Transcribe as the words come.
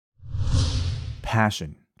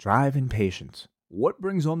passion, drive, and patience. What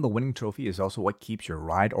brings home the winning trophy is also what keeps your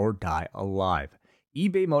ride or die alive.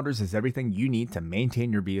 eBay Motors has everything you need to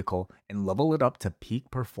maintain your vehicle and level it up to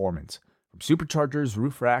peak performance. From superchargers,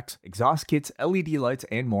 roof racks, exhaust kits, LED lights,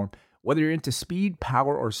 and more, whether you're into speed,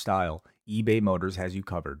 power, or style, eBay Motors has you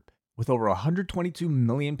covered. With over 122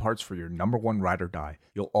 million parts for your number one ride or die,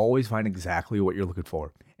 you'll always find exactly what you're looking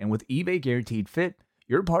for. And with eBay Guaranteed Fit,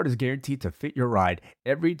 your part is guaranteed to fit your ride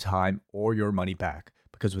every time or your money back.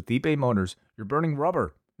 Because with eBay Motors, you're burning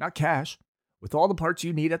rubber, not cash. With all the parts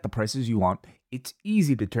you need at the prices you want, it's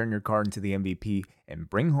easy to turn your car into the MVP and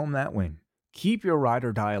bring home that win. Keep your ride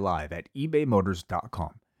or die alive at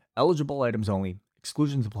ebaymotors.com. Eligible items only.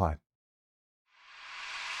 Exclusions apply.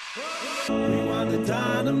 Rewind the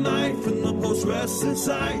dynamite from the post-wrestling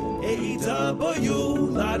site.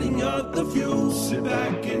 AEW, lighting up the fuse. Sit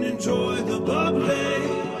back and enjoy the bubbly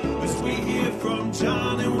as we hear from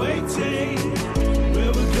John and Waiting.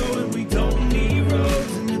 Where we're going, we don't need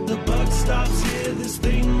roads. And if the buck stops here, this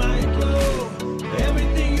thing might blow.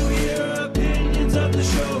 Everything you hear are opinions of the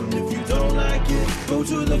show. And if you don't like it, go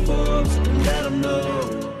to the forums and let them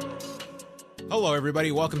know. Hello,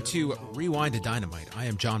 everybody. Welcome to Rewind-A-Dynamite. I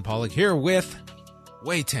am John Pollock here with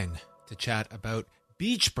Waiting to chat about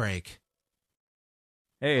Beach Break.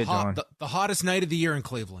 Hey, John. The hottest night of the year in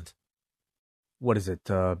Cleveland. What is it,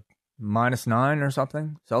 -9 or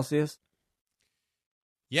something Celsius?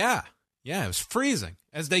 Yeah, it was freezing,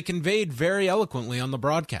 as they conveyed very eloquently on the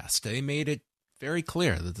broadcast. They made it very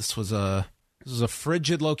clear that this was a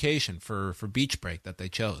frigid location for Beach Break that they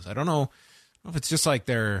chose. I don't know if it's just like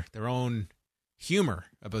their own humor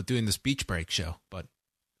about doing this Beach Break show, but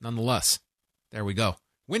nonetheless, there we go.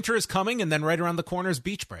 Winter is coming, and then right around the corner is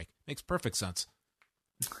Beach Break. Makes perfect sense.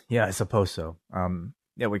 Yeah, I suppose so.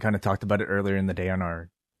 Yeah, we kind of talked about it earlier in the day on our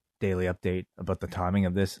daily update about the timing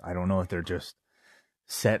of this. I don't know if they're just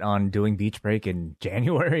set on doing Beach Break in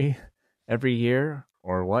January every year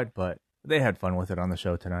or what, but they had fun with it on the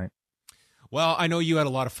show tonight. Well, I know you had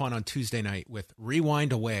a lot of fun on Tuesday night with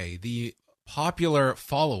Rewind Away, the popular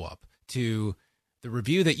follow-up to the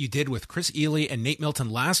review that you did with Chris Ely and Nate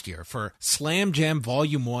Milton last year for Slam Jam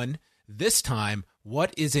Volume 1. This time,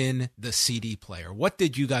 what is in the CD player? What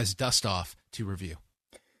did you guys dust off to review?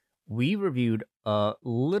 We reviewed a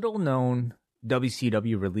little-known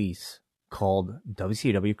WCW release called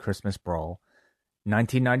WCW Christmas Brawl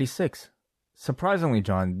 1996. Surprisingly,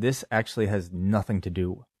 John, this actually has nothing to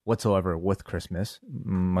do whatsoever with Christmas,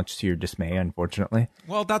 much to your dismay, unfortunately.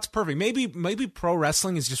 Well, that's perfect. Maybe pro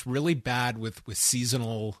wrestling is just really bad with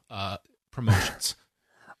seasonal promotions.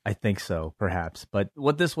 I think so, perhaps. But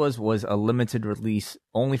what this was a limited release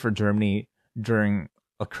only for Germany during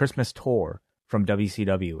a Christmas tour from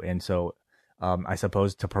WCW. And so I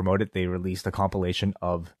suppose to promote it, they released a compilation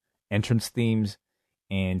of entrance themes.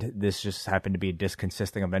 And this just happened to be a disc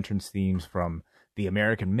consisting of entrance themes from the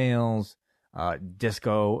American Males,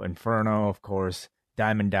 Disco Inferno, of course,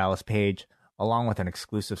 Diamond Dallas Page, along with an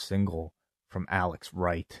exclusive single from Alex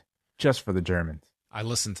Wright, just for the Germans. I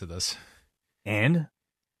listened to this. And?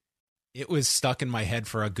 It was stuck in my head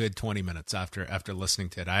for a good 20 minutes after listening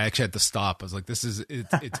to it. I actually had to stop. I was like,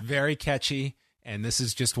 it's very catchy, and this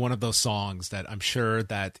is just one of those songs that I'm sure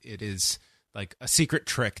that it is like a secret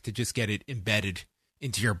trick to just get it embedded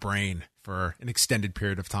into your brain for an extended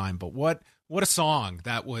period of time. But what a song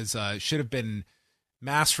that was, should have been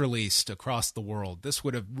mass released across the world. This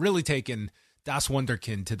would have really taken Das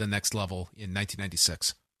Wunderkind to the next level in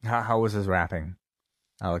 1996. How was his rapping?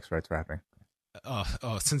 Alex Wright's rapping.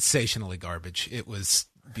 Oh, sensationally garbage. It was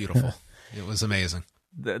beautiful. It was amazing.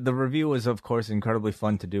 The review was, of course, incredibly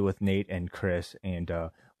fun to do with Nate and Chris, and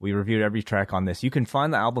we reviewed every track on this. You can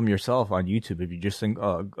find the album yourself on YouTube if you just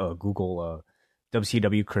Google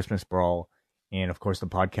WCW Christmas Brawl, and of course the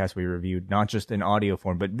podcast we reviewed, not just in audio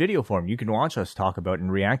form, but video form. You can watch us talk about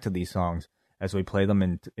and react to these songs as we play them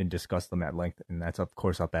and discuss them at length, and that's, of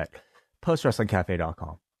course, up at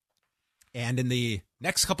postwrestlingcafe.com. And in the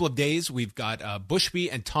next couple of days, we've got Bushby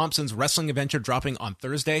and Thompson's wrestling adventure dropping on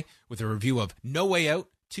Thursday with a review of No Way Out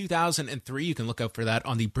 2003. You can look out for that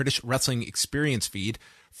on the British Wrestling Experience feed.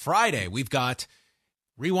 Friday, we've got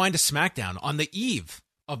Rewind to SmackDown on the eve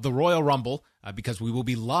of the Royal Rumble, because we will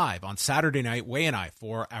be live on Saturday night, Way and I,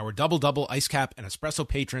 for our Double Ice Cap and Espresso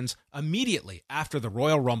patrons immediately after the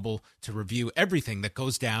Royal Rumble to review everything that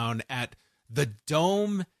goes down at the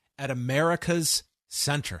Dome at America's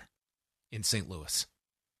Center in St. Louis.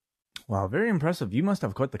 Wow, very impressive. You must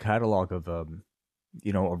have quite the catalog of,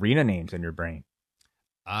 arena names in your brain.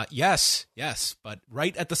 Yes, but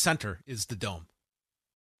right at the center is the Dome.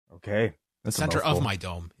 Okay. The center of my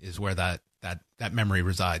dome is where that memory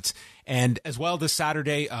resides. And as well, this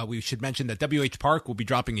Saturday, we should mention that WH Park will be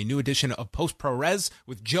dropping a new edition of Post Pro Res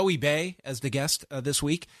with Joey Bay as the guest this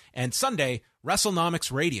week. And Sunday,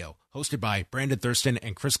 WrestleNomics Radio, hosted by Brandon Thurston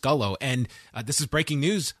and Chris Gullo. And this is breaking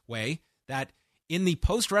news, Way, that in the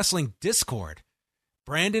Post Wrestling Discord,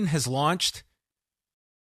 Brandon has launched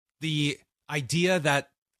the idea that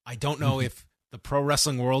I don't know if the pro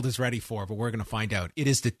wrestling world is ready for, but we're going to find out. It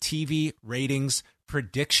is the TV ratings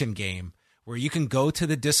prediction game where you can go to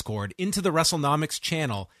the Discord, into the WrestleNomics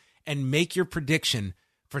channel, and make your prediction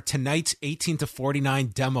for tonight's 18 to 49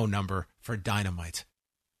 demo number for Dynamite.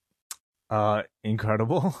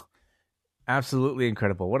 Incredible. Absolutely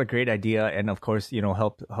incredible. What a great idea. And of course,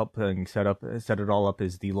 helping set it all up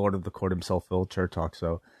is the Lord of the Court himself, Phil Chertok.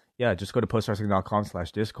 So yeah, just go to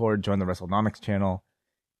postwrestling.com/Discord, join the WrestleNomics channel,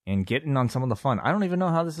 and get in on some of the fun. I don't even know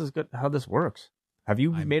how this works. Have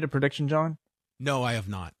you made a prediction, John? No, I have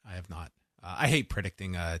not. I hate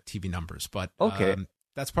predicting TV numbers, but okay.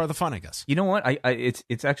 That's part of the fun, I guess. You know what?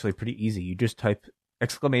 It's actually pretty easy. You just type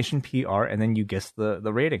 !PR and then you guess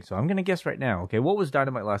the rating. So I'm going to guess right now. Okay, what was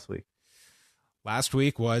Dynamite last week? Last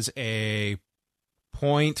week was a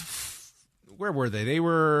point. Where were they? They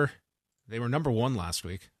were number one last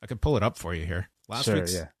week. I could pull it up for you here. Last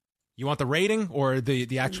week's. Yeah. You want the rating or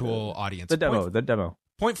the actual audience? The demo.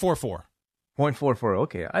 0.44. 0.44.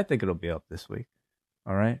 Okay, I think it'll be up this week.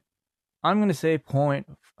 All right. I'm going to say I'm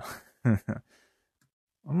going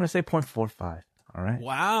to say 0.45. All right.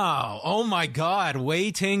 Wow. Oh my God.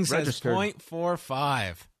 Weighting says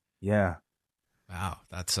 0.45. Yeah. Wow.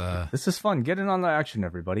 That's This is fun. Get in on the action,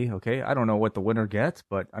 everybody. Okay. I don't know what the winner gets,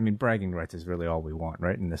 but I mean, bragging rights is really all we want,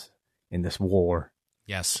 right? In this war.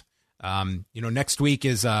 Yes. Next week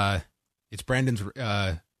is it's Brandon's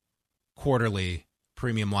quarterly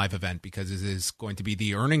premium live event because it is going to be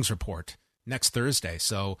the earnings report next Thursday.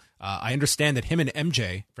 So I understand that him and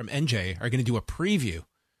MJ from NJ are going to do a preview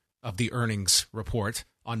of the earnings report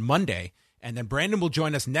on Monday. And then Brandon will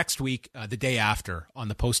join us next week, the day after, on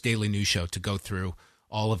the Post Daily News Show to go through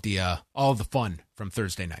all of the fun from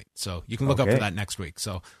Thursday night. So you can look up for that next week.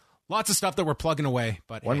 So lots of stuff that we're plugging away.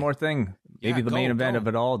 But one more thing, maybe the main event of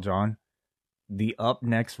it all, John. The Up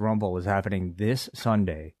Next Rumble is happening this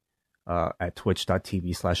Sunday at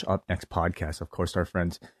twitch.tv/upnextpodcast. Of course, our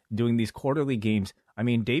friends doing these quarterly games. I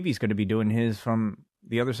mean, Davey's going to be doing his from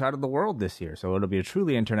the other side of the world this year. So it'll be a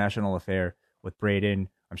truly international affair with Braden.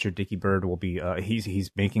 I'm sure Dickie Bird will be,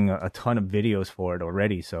 he's making a ton of videos for it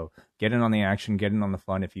already. So get in on the action, get in on the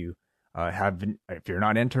fun. If you if you're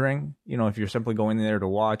not entering, if you're simply going there to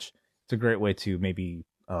watch, it's a great way to maybe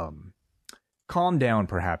calm down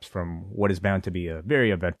perhaps from what is bound to be a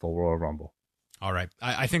very eventful Royal Rumble. All right.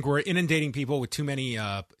 I think we're inundating people with too many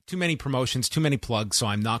promotions, too many plugs. So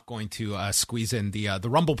I'm not going to squeeze in the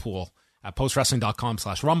Rumble pool at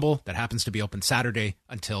postwrestling.com/Rumble. That happens to be open Saturday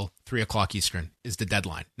until 3:00 Eastern is the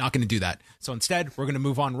deadline. Not going to do that. So instead, we're going to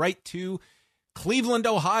move on right to Cleveland,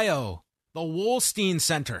 Ohio, the Wolstein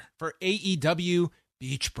Center for AEW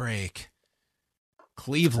Beach Break.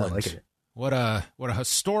 Cleveland. I like it. What a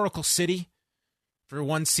historical city. For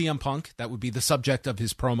one, CM Punk, that would be the subject of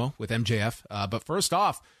his promo with MJF. But first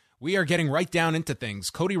off, we are getting right down into things.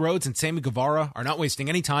 Cody Rhodes and Sammy Guevara are not wasting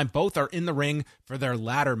any time. Both are in the ring for their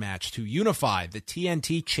ladder match to unify the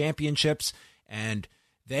TNT championships. And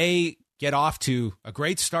they get off to a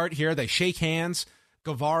great start here. They shake hands.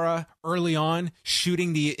 Guevara early on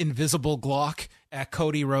shooting the invisible Glock at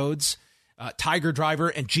Cody Rhodes. Tiger Driver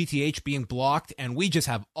and GTH being blocked. And we just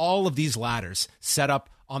have all of these ladders set up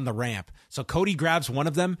on the ramp. So Cody grabs one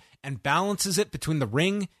of them and balances it between the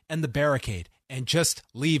ring and the barricade and just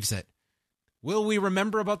leaves it. Will we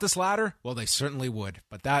remember about this ladder? Well, they certainly would,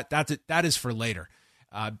 but that is for later.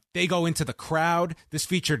 They go into the crowd. This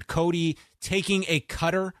featured Cody taking a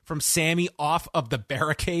cutter from Sammy off of the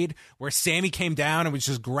barricade where Sammy came down and was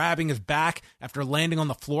just grabbing his back after landing on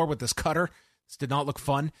the floor with this cutter. This did not look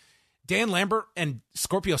fun. Dan Lambert and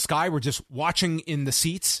Scorpio Sky were just watching in the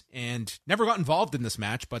seats and never got involved in this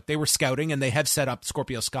match, but they were scouting and they have set up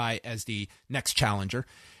Scorpio Sky as the next challenger.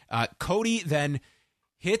 Cody then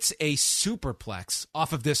hits a superplex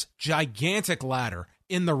off of this gigantic ladder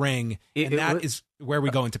in the ring, and that is where we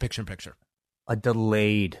go into picture-in-picture. A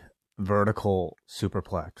delayed vertical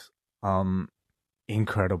superplex.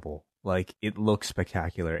 Incredible. Like, it looks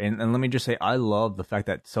spectacular. And let me just say, I love the fact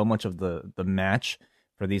that so much of the match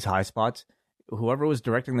for these high spots, whoever was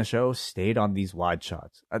directing the show stayed on these wide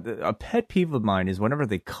shots. A pet peeve of mine is whenever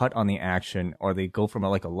they cut on the action or they go from a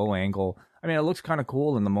low angle. I mean, it looks kind of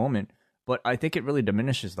cool in the moment, but I think it really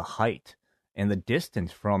diminishes the height and the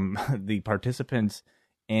distance from the participants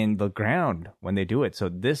and the ground when they do it. So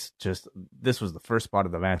this was the first spot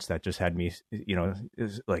of the match that just had me,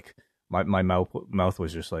 is like my mouth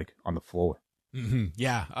was just like on the floor. Mm-hmm.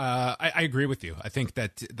 Yeah, I agree with you. I think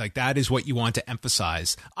that like that is what you want to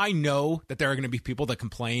emphasize. I know that there are going to be people that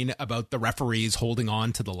complain about the referees holding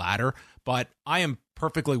on to the ladder, but I am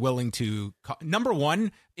perfectly willing to. Number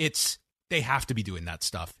one, they have to be doing that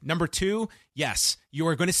stuff. Number two, yes, you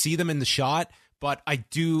are going to see them in the shot, but I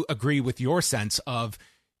do agree with your sense of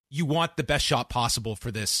you want the best shot possible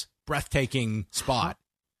for this breathtaking spot.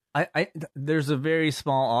 There's a very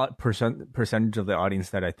small percentage of the audience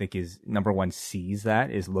that I think is, number one, sees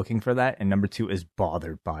that, is looking for that, and number two, is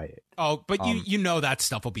bothered by it. Oh, but you know that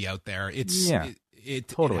stuff will be out there. It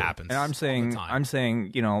totally happens. And I'm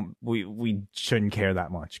saying, we shouldn't care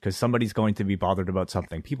that much because somebody's going to be bothered about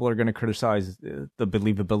something. People are going to criticize the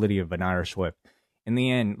believability of an Irish whip. In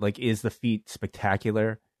the end, like, is the feat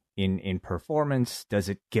spectacular in performance? Does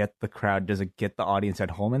it get the crowd? Does it get the audience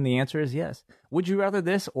at home? And the answer is yes. Would you rather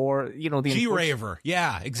this or, the G-Raver?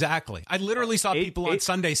 Yeah, exactly. I literally saw people on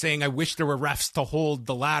Sunday saying, I wish there were refs to hold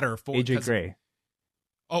the ladder for AJ Gray.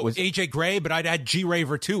 AJ Gray, but I'd add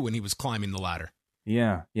G-Raver too when he was climbing the ladder.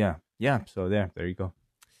 Yeah. So there you go.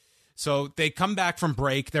 So they come back from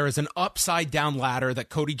break. There is an upside down ladder that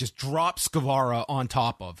Cody just drops Guevara on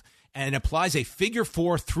top of and applies a figure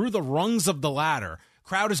four through the rungs of the ladder.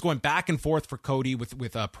 Crowd is going back and forth for Cody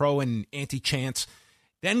with pro and anti-chants.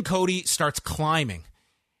 Then Cody starts climbing,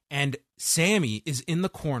 and Sammy is in the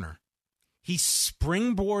corner. He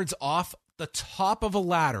springboards off the top of a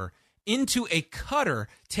ladder into a cutter,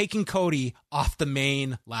 taking Cody off the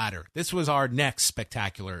main ladder. This was our next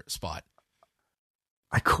spectacular spot.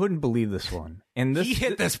 I couldn't believe this one, and he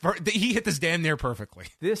hit this damn near perfectly.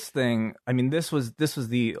 This thing, I mean, this was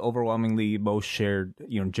the overwhelmingly most shared,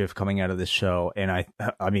 GIF coming out of this show, and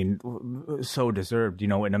I mean, so deserved.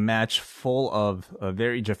 In a match full of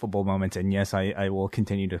very GIFable moments, and yes, I will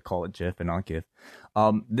continue to call it GIF and not GIF.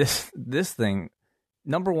 This thing,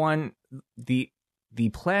 number one, the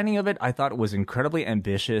planning of it, I thought was incredibly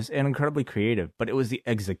ambitious and incredibly creative, but it was the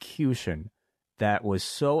execution that was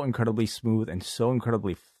so incredibly smooth and so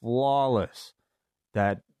incredibly flawless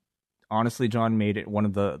that, honestly, John, made it one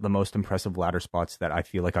of the most impressive ladder spots that I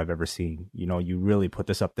feel like I've ever seen. You really put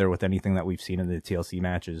this up there with anything that we've seen in the TLC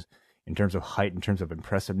matches in terms of height, in terms of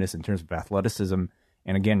impressiveness, in terms of athleticism,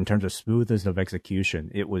 and again, in terms of smoothness of execution.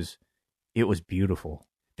 It was beautiful.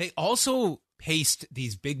 They also paced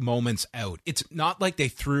these big moments out. It's not like they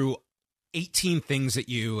threw 18 things at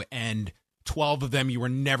you and 12 of them you were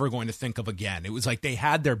never going to think of again. It was like they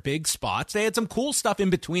had their big spots. They had some cool stuff in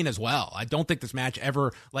between as well. I don't think this match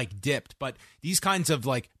ever dipped, but these kinds of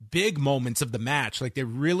big moments of the match, they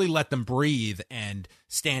really let them breathe and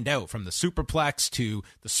stand out, from the superplex to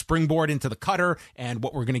the springboard into the cutter and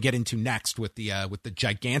what we're going to get into next with the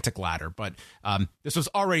gigantic ladder. But this was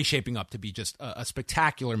already shaping up to be just a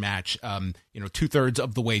spectacular match, 2/3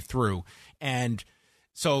 of the way through. And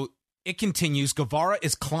so it continues. Guevara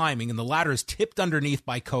is climbing, and the ladder is tipped underneath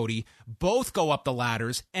by Cody. Both go up the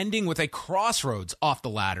ladders, ending with a crossroads off the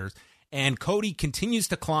ladders. And Cody continues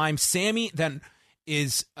to climb. Sammy then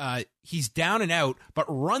he's down and out, but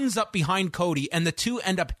runs up behind Cody, and the two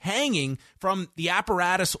end up hanging from the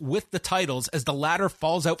apparatus with the titles as the ladder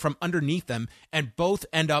falls out from underneath them, and both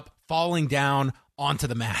end up falling down onto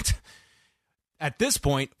the mat. At this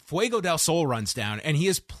point, Fuego del Sol runs down, and he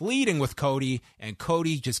is pleading with Cody, and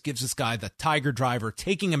Cody just gives this guy the Tiger Driver,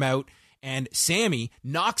 taking him out, and Sammy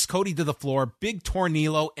knocks Cody to the floor, big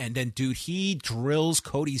tornillo, and then, dude, he drills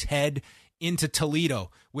Cody's head into Toledo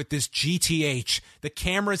with this GTH. The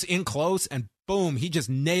camera's in close, and boom, he just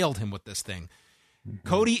nailed him with this thing. Mm-hmm.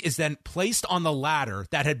 Cody is then placed on the ladder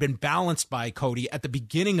that had been balanced by Cody at the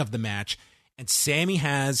beginning of the match, and Sammy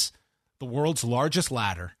has the world's largest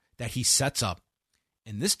ladder that he sets up.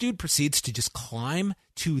 And this dude proceeds to just climb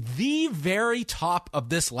to the very top of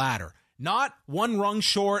this ladder. Not one rung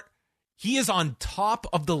short. He is on top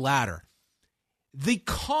of the ladder. The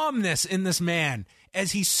calmness in this man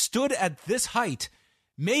as he stood at this height,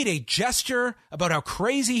 made a gesture about how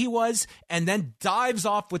crazy he was, and then dives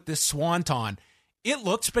off with this swanton. It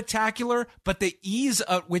looked spectacular, but the ease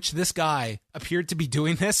at which this guy appeared to be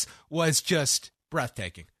doing this was just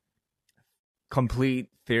breathtaking. Complete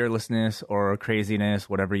fearlessness or craziness,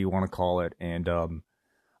 whatever you want to call it. And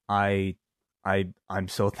I'm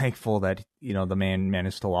so thankful that the man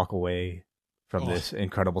managed to walk away from this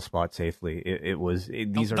incredible spot safely.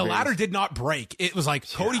 The ladder did not break. It was like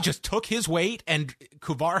Cody just took his weight and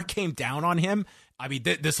Guevara came down on him. I mean,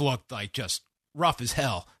 this looked like just rough as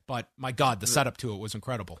hell, but my God, the setup to it was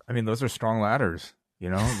incredible. I mean, those are strong ladders. You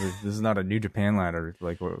know, this is not a New Japan ladder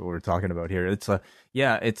like we're talking about here. It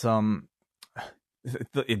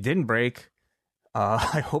didn't break.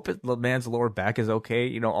 I hope the man's lower back is okay.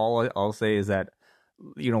 You know, all I'll say is that,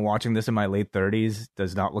 you know, watching this in my late 30s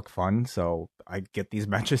does not look fun. So I get these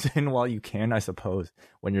matches in while you can, I suppose,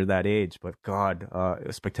 when you're that age. But God, it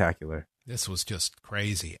was spectacular. This was just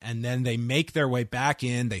crazy. And then they make their way back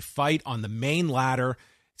in. They fight on the main ladder.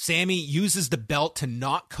 Sammy uses the belt to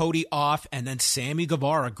knock Cody off, and then Sammy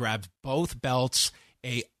Guevara grabs both belts.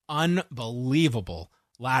 A unbelievable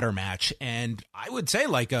ladder match, and I would say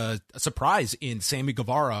like a surprise in Sammy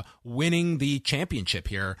Guevara winning the championship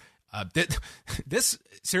here. This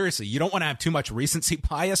seriously, you don't want to have too much recency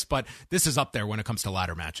bias, but this is up there when it comes to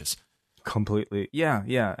ladder matches. Completely.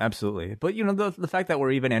 Yeah, absolutely. But, you know, the fact that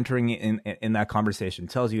we're even entering in that conversation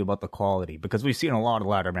tells you about the quality, because we've seen a lot of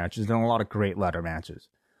ladder matches and a lot of great ladder matches.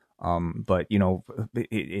 But, you know,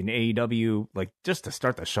 in AEW, like, just to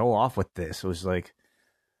start the show off with this, it was like,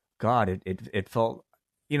 God, it felt,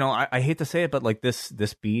 you know, I hate to say it, but like this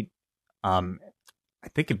beat, I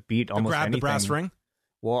think it beat almost anything. The brass ring?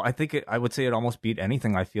 Well, I would say it almost beat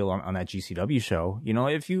anything I feel on that GCW show. You know,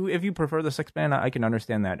 if you prefer the 6-man, I can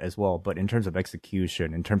understand that as well. But in terms of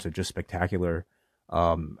execution, in terms of just spectacular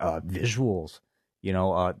visuals, you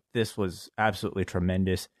know, this was absolutely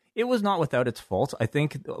tremendous. It was not without its faults. I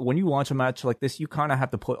think when you watch a match like this, you kind of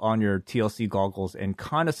have to put on your TLC goggles and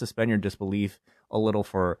kind of suspend your disbelief a little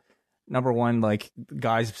for, number one, like,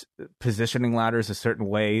 guys positioning ladders a certain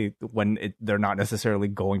way when they're not necessarily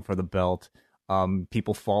going for the belt.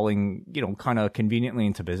 People falling, you know, kind of conveniently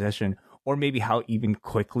into position, or maybe how even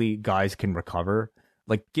quickly guys can recover.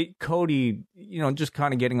 Like, get Cody, you know, just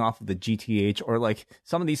kind of getting off of the GTH, or like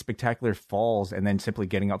some of these spectacular falls and then simply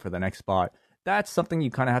getting up for the next spot. That's something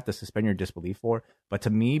you kind of have to suspend your disbelief for. But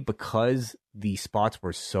to me, because the spots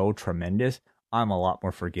were so tremendous, I'm a lot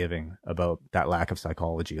more forgiving about that lack of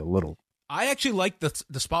psychology a little. I actually liked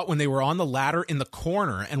the spot when they were on the ladder in the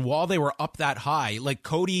corner, and while they were up that high, like,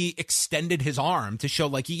 Cody extended his arm to show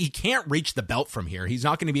like he can't reach the belt from here. He's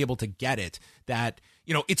not going to be able to get it. That,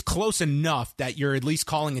 you know, it's close enough that you're at least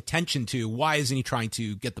calling attention to why isn't he trying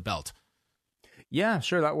to get the belt? Yeah,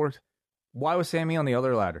 sure, that worked. Why was Sammy on the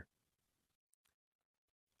other ladder?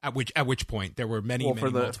 At which point there were many for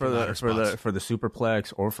the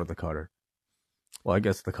superplex or for the cutter. Well, I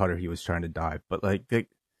guess the cutter he was trying to dive, but like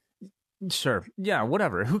sure, yeah,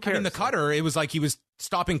 whatever. Who cares? I mean, the cutter, it was like he was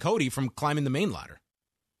stopping Cody from climbing the main ladder.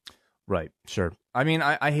 Right, sure. I mean,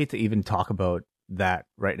 I hate to even talk about that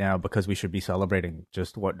right now, because we should be celebrating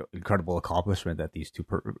just what incredible accomplishment that these two,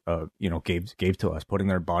 gave to us, putting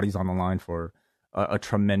their bodies on the line for a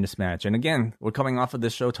tremendous match. And again, we're coming off of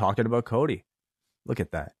this show talking about Cody. Look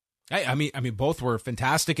at that. I mean, both were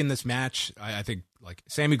fantastic in this match. I think, like,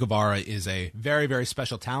 Sammy Guevara is a very, very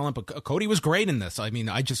special talent, but Cody was great in this. I mean,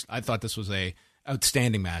 I thought this was a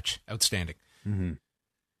outstanding match. Outstanding. Mm-hmm.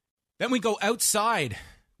 Then we go outside,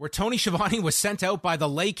 where Tony Schiavone was sent out by the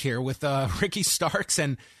lake here with Ricky Starks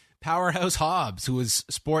and Powerhouse Hobbs, who was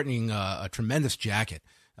sporting a tremendous jacket,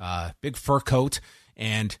 big fur coat.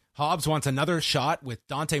 And Hobbs wants another shot with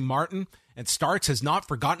Dante Martin, and Starks has not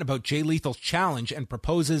forgotten about Jay Lethal's challenge and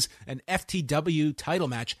proposes an FTW title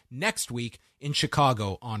match next week in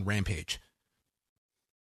Chicago on Rampage.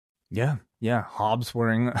 Yeah. Hobbs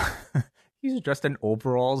wearing, he's dressed in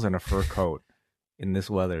overalls and a fur coat in this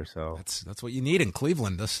weather. So that's what you need in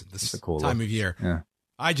Cleveland this cool time look. of year. Yeah.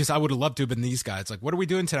 I would have loved to have been these guys. Like, what are we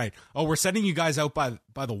doing tonight? Oh, we're sending you guys out by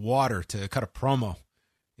the water to cut a promo.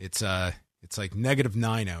 It's like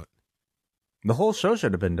 -9 out. The whole show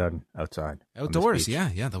should have been done outside. Outdoors, yeah,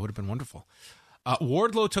 that would have been wonderful.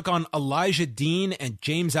 Wardlow took on Elijah Dean and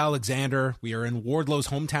James Alexander. We are in Wardlow's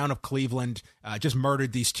hometown of Cleveland. Just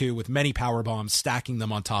murdered these two with many power bombs, stacking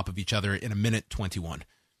them on top of each other in 1:21.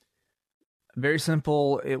 Very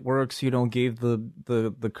simple. It works. You know, gave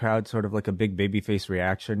the crowd sort of like a big babyface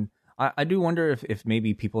reaction. I do wonder if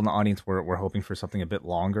maybe people in the audience were hoping for something a bit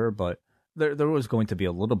longer, but there was going to be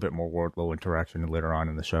a little bit more Wardlow interaction later on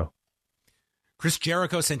in the show. Chris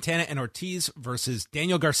Jericho, Santana, and Ortiz versus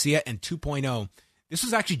Daniel Garcia and 2.0. This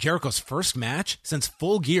was actually Jericho's first match since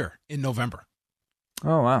Full Gear in November.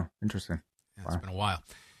 Oh, wow. Interesting. Yeah, it's been a while.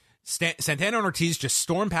 Santana and Ortiz just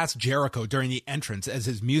storm past Jericho during the entrance as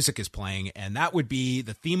his music is playing, and that would be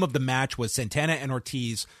the theme of the match, was Santana and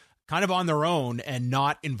Ortiz kind of on their own and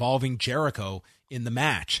not involving Jericho in the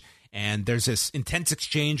match. And there's this intense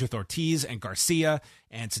exchange with Ortiz and Garcia,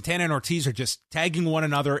 and Santana and Ortiz are just tagging one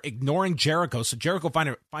another, ignoring Jericho. So Jericho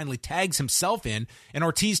finally tags himself in, and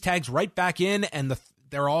Ortiz tags right back in, and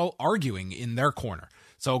they're all arguing in their corner.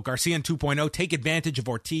 So Garcia in 2.0 take advantage of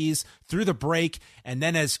Ortiz through the break, and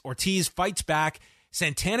then as Ortiz fights back,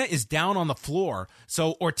 Santana is down on the floor,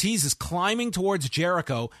 so Ortiz is climbing towards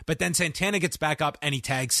Jericho, but then Santana gets back up and he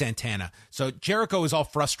tags Santana. So Jericho is all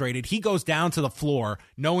frustrated. He goes down to the floor,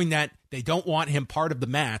 knowing that they don't want him part of the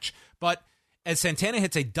match, but as Santana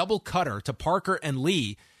hits a double cutter to Parker and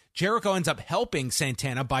Lee, Jericho ends up helping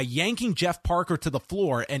Santana by yanking Jeff Parker to the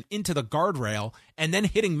floor and into the guardrail, and then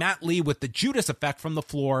hitting Matt Lee with the Judas effect from the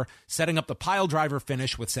floor, setting up the pile driver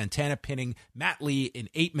finish with Santana pinning Matt Lee in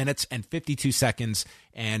 8 minutes and 52 seconds.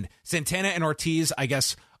 And Santana and Ortiz, I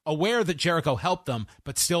guess, aware that Jericho helped them,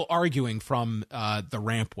 but still arguing from the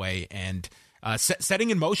rampway and setting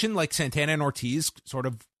in motion like Santana and Ortiz sort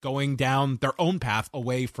of going down their own path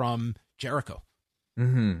away from Jericho.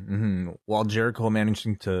 While Jericho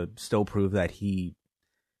managing to still prove that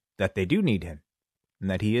they do need him, and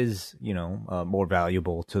that he is, more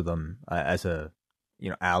valuable to them as a,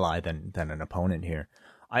 ally than an opponent here.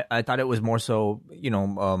 I thought it was more so,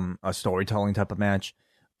 a storytelling type of match,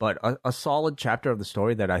 but a solid chapter of the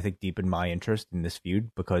story that I think deepened my interest in this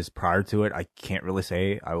feud, because prior to it, I can't really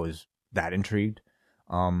say I was that intrigued.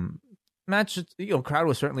 Match, crowd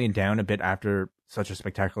was certainly down a bit after such a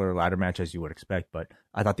spectacular ladder match as you would expect, but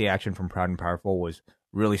I thought the action from Proud and Powerful was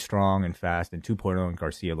really strong and fast, and 2.0 and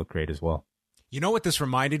Garcia looked great as well. You know what this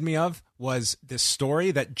reminded me of was this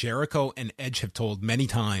story that Jericho and Edge have told many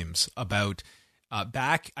times about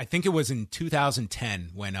back, I think it was in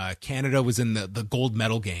 2010 when Canada was in the gold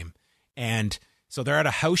medal game. And so they're at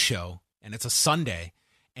a house show and it's a Sunday,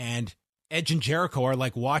 and Edge and Jericho are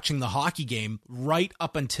like watching the hockey game right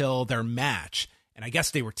up until their match. And I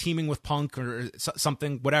guess they were teaming with Punk or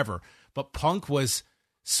something, whatever. But Punk was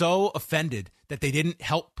so offended that they didn't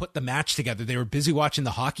help put the match together. They were busy watching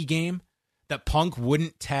the hockey game, that Punk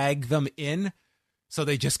wouldn't tag them in. So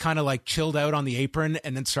they just kind of like chilled out on the apron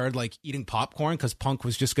and then started like eating popcorn because Punk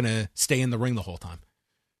was just going to stay in the ring the whole time.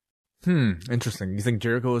 Interesting. You think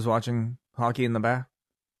Jericho was watching hockey in the back?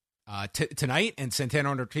 Tonight, and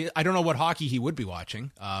Santana under, I don't know what hockey he would be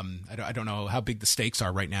watching. I don't know how big the stakes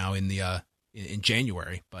are right now in the in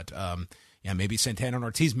January, but maybe Santana and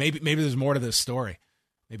Ortiz. Maybe there's more to this story.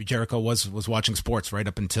 Maybe Jericho was watching sports right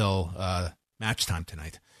up until match time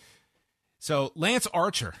tonight. So Lance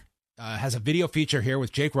Archer has a video feature here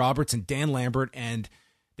with Jake Roberts and Dan Lambert, and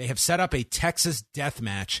they have set up a Texas death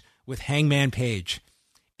match with Hangman Page.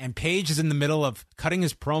 And Page is in the middle of cutting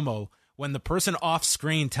his promo when the person off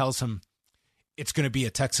screen tells him it's going to be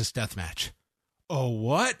a Texas death match. Oh,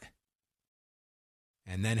 what?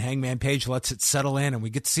 And then Hangman Page lets it settle in, and we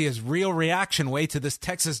get to see his real reaction way to this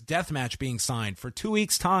Texas death match being signed for 2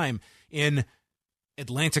 weeks' time in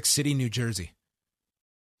Atlantic City, New Jersey.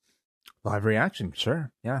 Live reaction,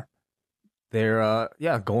 sure, yeah. They're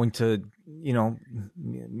going to,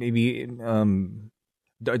 maybe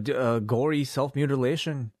gory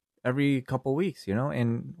self-mutilation every couple weeks,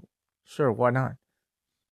 and sure, why not?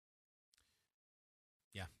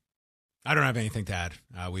 Yeah. I don't have anything to add.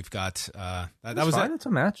 We've got that was fine. It's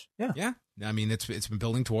a match. Yeah. Yeah. I mean, it's been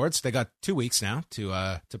building towards. They got 2 weeks now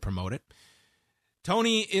to promote it.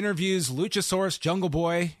 Tony interviews Luchasaurus, Jungle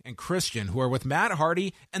Boy, and Christian, who are with Matt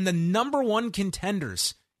Hardy and the number one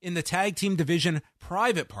contenders in the tag team division,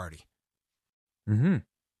 Private Party.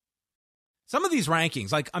 Some of these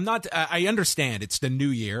rankings, like I understand it's the new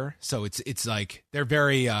year, so it's like they're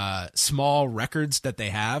very small records that they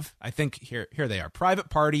have. I think here they are.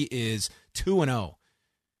 Private Party is 2-0.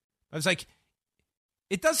 I was like,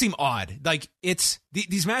 it does seem odd. Like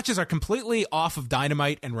these matches are completely off of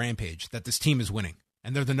Dynamite and Rampage that this team is winning,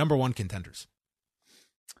 and they're the number one contenders.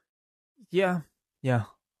 Yeah.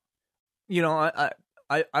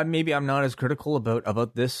 I maybe I'm not as critical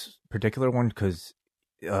about this particular one because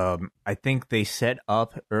I think they set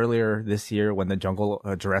up earlier this year when the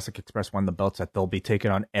Jurassic Express won the belts that they'll be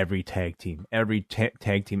taking on every tag team. Every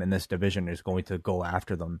tag team in this division is going to go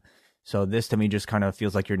after them. So this to me just kind of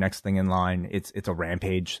feels like your next thing in line. It's a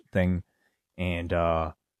Rampage thing, and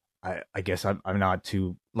I guess I'm not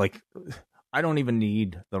too like. I don't even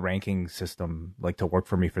need the ranking system to work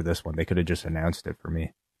for me for this one. They could have just announced it for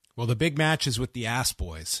me. Well, the big match is with the Ass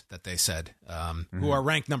Boys that they said, who are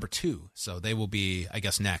ranked number 2. So they will be, I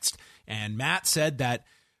guess, next. And Matt said that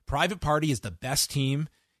Private Party is the best team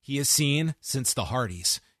he has seen since the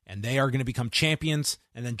Hardys, and they are going to become champions.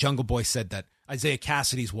 And then Jungle Boy said that Isaiah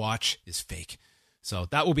Cassidy's watch is fake. So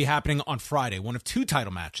that will be happening on Friday, one of 2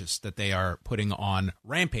 title matches that they are putting on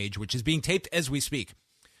Rampage, which is being taped as we speak.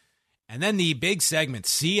 And then the big segment,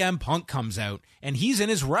 CM Punk comes out, and he's in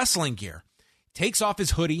his wrestling gear. Takes off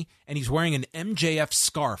his hoodie, and he's wearing an MJF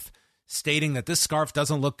scarf, stating that this scarf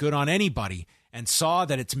doesn't look good on anybody. and saw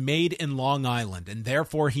that it's made in Long Island, and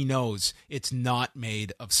therefore he knows it's not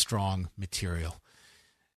made of strong material.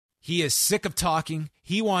 He is sick of talking.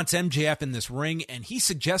 He wants MJF in this ring, and he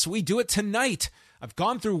suggests we do it tonight. I've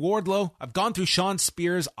gone through Wardlow. I've gone through Shawn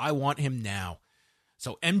Spears. I want him now.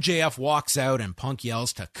 So MJF walks out, and Punk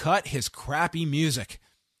yells to cut his crappy music.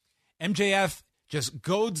 MJF just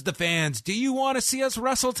goads the fans. Do you want to see us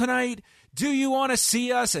wrestle tonight? Do you want to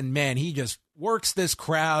see us? And man, he just works this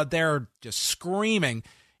crowd. They're just screaming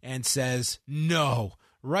and says no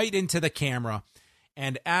right into the camera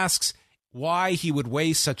and asks why he would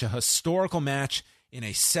waste such a historical match in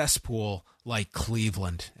a cesspool like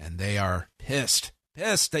Cleveland. And they are pissed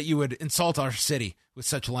that you would insult our city with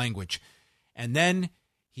such language. And then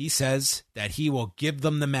he says that he will give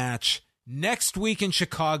them the match next week in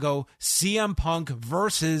Chicago, CM Punk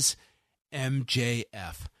versus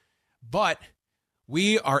MJF. But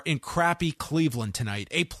we are in crappy Cleveland tonight,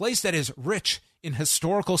 a place that is rich in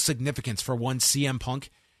historical significance for one CM Punk,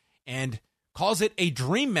 and calls it a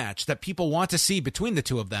dream match that people want to see between the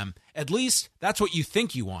two of them. At least that's what you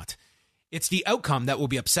think you want. It's the outcome that will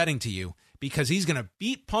be upsetting to you, because he's going to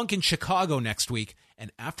beat Punk in Chicago next week,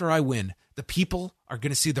 and after I win, the people are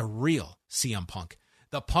going to see the real CM Punk.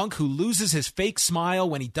 The Punk who loses his fake smile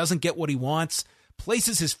when he doesn't get what he wants,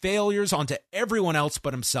 places his failures onto everyone else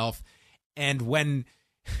but himself, and when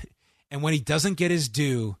he doesn't get his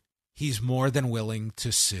due, he's more than willing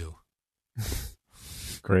to sue.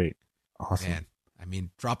 Great. Awesome. Man, I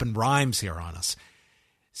mean, dropping rhymes here on us.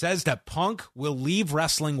 Says that Punk will leave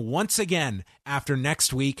wrestling once again after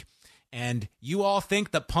next week, and you all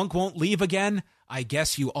think that Punk won't leave again? I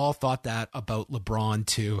guess you all thought that about LeBron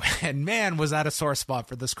too. And man, was that a sore spot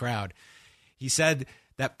for this crowd. He said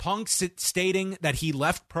that Punk stating that he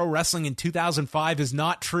left pro wrestling in 2005 is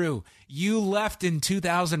not true. You left in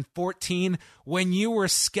 2014 when you were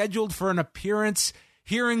scheduled for an appearance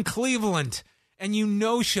here in Cleveland, and you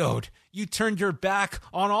no-showed. You turned your back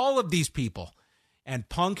on all of these people. And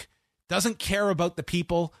Punk doesn't care about the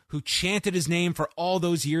people who chanted his name for all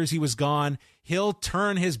those years he was gone. He'll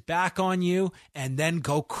turn his back on you and then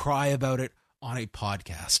go cry about it on a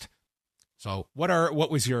podcast. So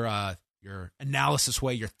what was your analysis,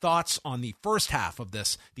 your thoughts on the first half of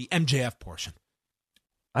this, the MJF portion?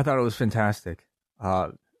 I thought it was fantastic.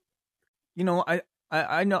 I know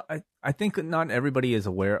I think not everybody is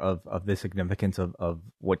aware of the significance of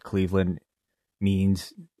what Cleveland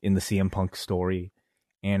means in the CM Punk story.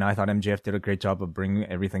 And I thought MJF did a great job of bringing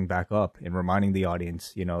everything back up and reminding the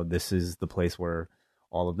audience, this is the place where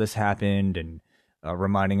all of this happened, and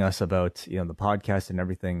reminding us about, the podcast and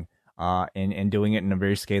everything, and doing it in a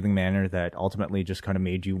very scathing manner that ultimately just kind of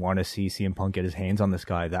made you want to see CM Punk get his hands on this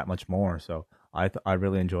guy that much more. So I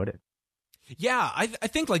really enjoyed it. Yeah, I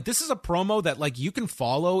think this is a promo that you can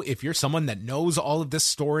follow if you're someone that knows all of this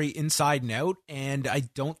story inside and out, and I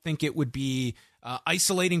don't think it would be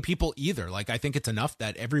isolating people either. I think it's enough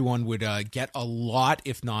that everyone would get a lot,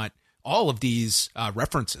 if not all, of these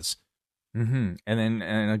references. Mm-hmm.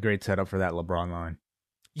 And a great setup for that LeBron line.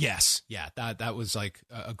 Yes, yeah, that was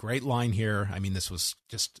a great line here. I mean, this was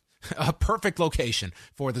just a perfect location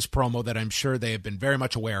for this promo that I'm sure they have been very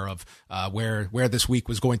much aware of, where this week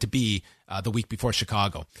was going to be the week before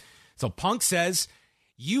Chicago. So Punk says,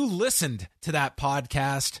 you listened to that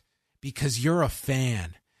podcast because you're a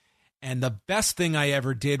fan. And the best thing I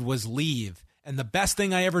ever did was leave. And the best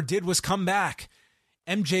thing I ever did was come back.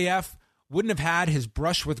 MJF wouldn't have had his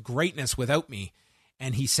brush with greatness without me.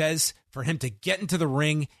 And he says for him to get into the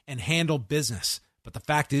ring and handle business. But the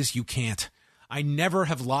fact is, you can't. I never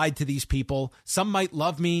have lied to these people. Some might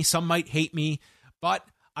love me, some might hate me, but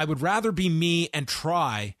I would rather be me and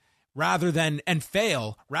try and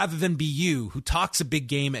fail rather than be you who talks a big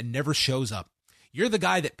game and never shows up. You're the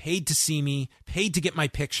guy that paid to see me, paid to get my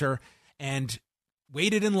picture, and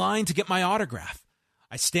waited in line to get my autograph.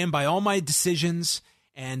 I stand by all my decisions,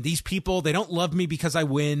 and these people, they don't love me because I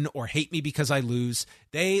win or hate me because I lose.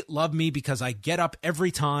 They love me because I get up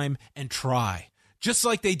every time and try. Just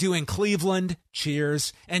like they do in Cleveland,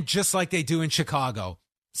 cheers, and just like they do in Chicago.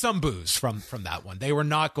 Some boos from that one. They were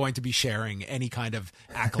not going to be sharing any kind of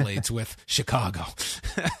accolades with Chicago.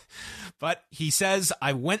 But he says,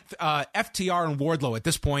 I went FTR and Wardlow at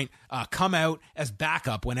this point come out as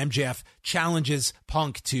backup when MJF challenges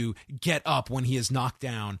Punk to get up when he is knocked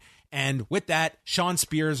down. And with that, Shawn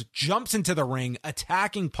Spears jumps into the ring,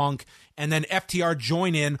 attacking Punk, and then FTR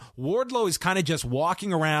join in. Wardlow is kind of just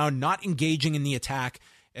walking around, not engaging in the attack,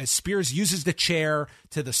 as Spears uses the chair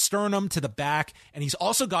to the sternum, to the back, and he's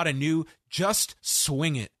also got a new Just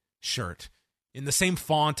Swing It shirt in the same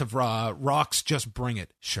font of Rock's Just Bring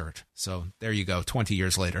It shirt. So there you go, 20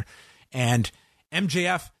 years later. And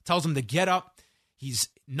MJF tells him to get up. He's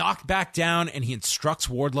knocked back down, and he instructs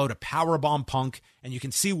Wardlow to powerbomb Punk. And you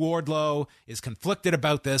can see Wardlow is conflicted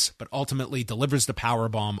about this, but ultimately delivers the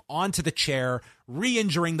powerbomb onto the chair,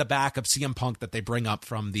 re-injuring the back of CM Punk that they bring up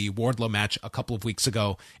from the Wardlow match a couple of weeks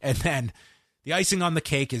ago. And then the icing on the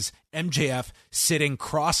cake is MJF sitting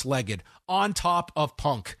cross-legged on top of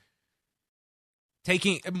Punk,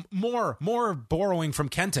 taking more borrowing from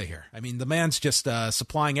Kenta here. I mean, the man's just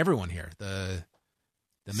supplying everyone here. The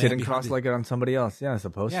sitting cross-legged on somebody else. Yeah, I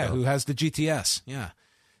suppose. Yeah, so. Who has the GTS. Yeah.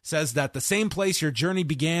 Says that the same place your journey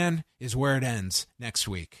began is where it ends next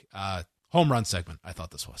week. Home run segment, I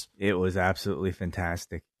thought this was. It was absolutely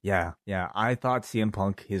fantastic. Yeah. I thought CM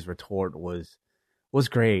Punk, his retort was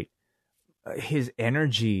great. His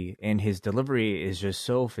energy and his delivery is just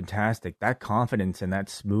so fantastic. That confidence and that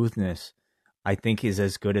smoothness, I think, is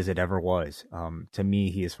as good as it ever was. To me,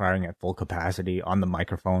 he is firing at full capacity on the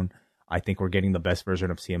microphone. I think we're getting the best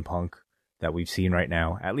version of CM Punk that we've seen right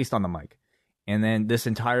now, at least on the mic. And then this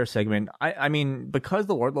entire segment, I mean, because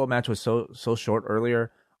the Wardlow match was so short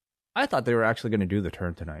earlier, I thought they were actually going to do the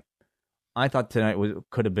turn tonight. I thought tonight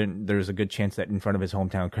could have been, there's a good chance that in front of his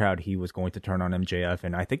hometown crowd, he was going to turn on MJF.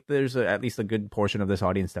 And I think there's at least a good portion of this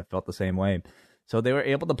audience that felt the same way. So they were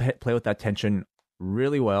able to play with that tension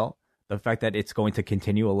really well. The fact that it's going to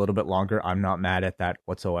continue a little bit longer, I'm not mad at that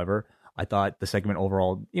whatsoever. I thought the segment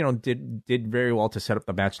overall, did very well to set up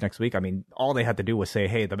the match next week. I mean, all they had to do was say,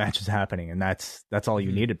 hey, the match is happening. And that's all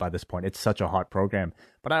you needed by this point. It's such a hot program.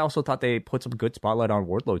 But I also thought they put some good spotlight on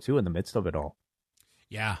Wardlow, too, in the midst of it all.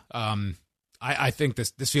 Yeah. I think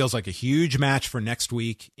this feels like a huge match for next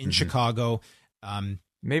week in Chicago.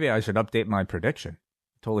 Maybe I should update my prediction.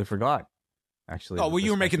 Totally forgot, actually. Oh, well,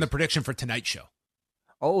 you were making the prediction for tonight's show.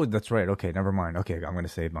 Oh, that's right. Okay, never mind. Okay, I'm going to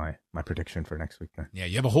save my prediction for next week then. Yeah,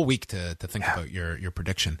 you have a whole week to think about your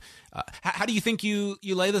prediction. How do you think you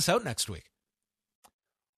lay this out next week?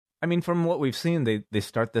 I mean, from what we've seen, they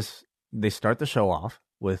start the show off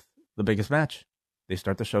with the biggest match. They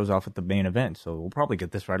start the shows off with the main event, so we'll probably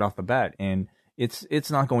get this right off the bat. And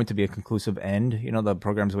it's not going to be a conclusive end. The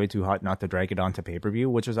program's way too hot not to drag it on to pay-per-view,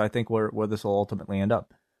 which is, I think, where this will ultimately end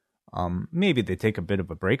up. Maybe they take a bit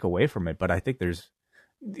of a break away from it, but I think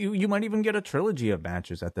you might even get a trilogy of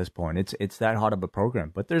matches at this point. It's that hot of a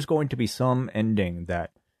program, but there's going to be some ending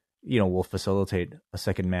that, will facilitate a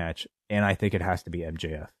second match. And I think it has to be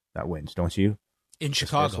MJF that wins. Don't you? In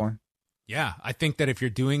Chicago. Yeah. I think that if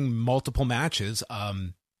you're doing multiple matches,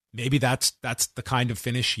 maybe that's the kind of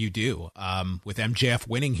finish you do, with MJF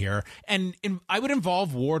winning here. And I would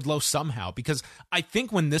involve Wardlow somehow, because I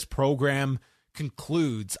think when this program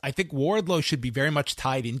concludes, I think Wardlow should be very much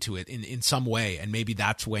tied into it in some way, and maybe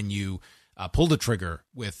that's when you pull the trigger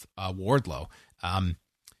with Wardlow. I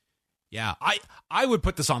would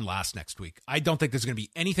put this on last next week. I don't think there's going to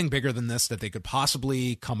be anything bigger than this that they could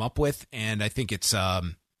possibly come up with, and I think it's a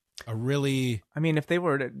really. I mean, if they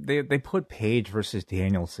were they put Page versus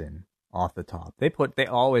Danielson off the top. They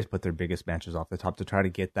always put their biggest matches off the top to try to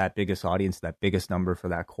get that biggest audience, that biggest number for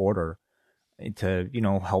that quarter, to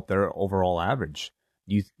help their overall average.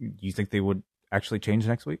 You think they would actually change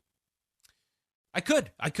next week? I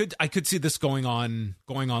could see this going on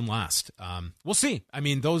last. We'll see. I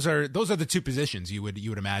mean, those are the two positions you would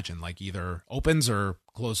imagine, like either opens or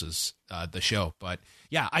closes the show. But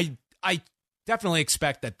yeah, I definitely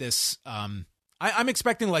expect that this. I'm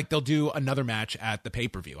expecting like they'll do another match at the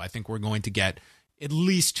pay-per-view. I think we're going to get at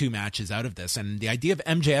least 2 matches out of this, and the idea of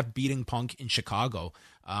MJF beating Punk in Chicago.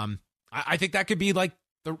 I think that could be like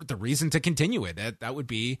the reason to continue it. That would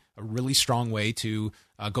be a really strong way to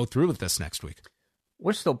go through with this next week.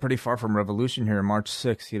 We're still pretty far from Revolution here, March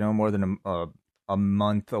 6th, more than a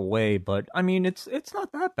month away. But I mean, it's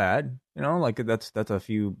not that bad. Like that's a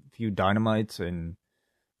few Dynamites and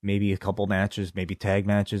maybe a couple matches, maybe tag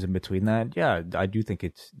matches in between that. Yeah, I do think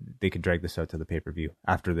they could drag this out to the pay-per-view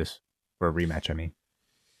after this for a rematch, I mean.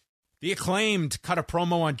 The Acclaimed cut a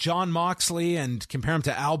promo on Jon Moxley and compare him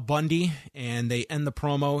to Al Bundy, and they end the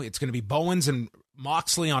promo. It's going to be Bowens and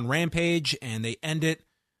Moxley on Rampage, and they end it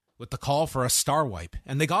with the call for a star wipe,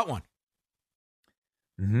 and they got one.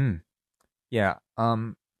 Yeah.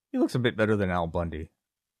 He looks a bit better than Al Bundy.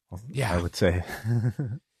 Yeah, I would say.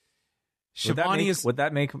 Shivani would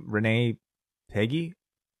that make Renee Peggy?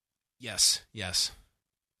 Yes.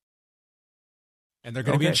 And they're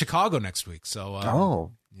going to be in Chicago next week,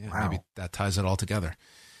 so maybe that ties it all together.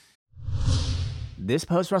 This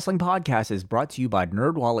post-wrestling podcast is brought to you by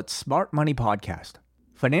NerdWallet's Smart Money Podcast.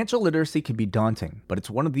 Financial literacy can be daunting, but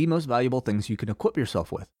it's one of the most valuable things you can equip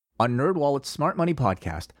yourself with. On NerdWallet's Smart Money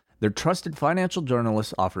Podcast, Their trusted financial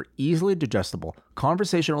journalists offer easily digestible,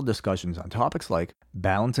 conversational discussions on topics like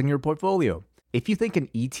balancing your portfolio. If you think an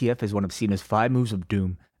ETF is one of Cena's 5 moves of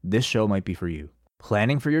doom, this show might be for you.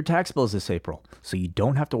 Planning for your tax bills this April, so you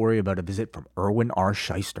don't have to worry about a visit from Erwin R.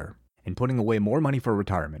 Shyster. And putting away more money for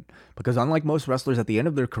retirement, because unlike most wrestlers at the end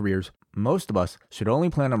of their careers, most of us should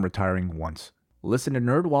only plan on retiring once. Listen to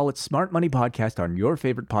NerdWallet's Smart Money Podcast on your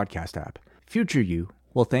favorite podcast app. Future you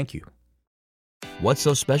will thank you. What's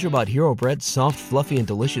so special about Hero Bread's soft, fluffy, and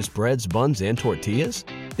delicious breads, buns, and tortillas?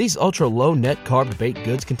 These ultra-low net-carb baked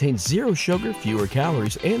goods contain zero sugar, fewer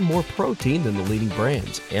calories, and more protein than the leading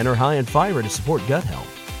brands, and are high in fiber to support gut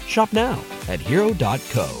health. Shop now at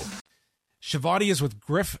Hero.co. Shivani is with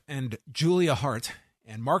Griff and Julia Hart,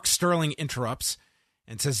 and Mark Sterling interrupts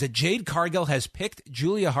and says that Jade Cargill has picked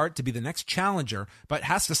Julia Hart to be the next challenger, but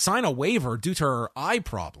has to sign a waiver due to her eye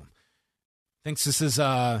problem. Thinks this is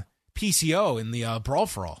PCO in the Brawl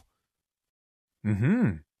for All.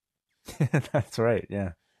 That's right,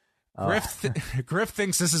 yeah. Griff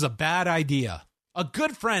thinks this is a bad idea. A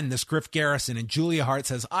good friend, this Griff Garrison, and Julia Hart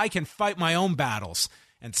says, I can fight my own battles,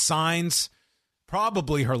 and signs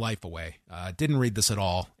probably her life away. Didn't read this at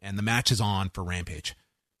all, and the match is on for Rampage.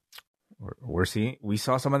 We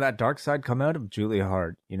saw some of that dark side come out of Julia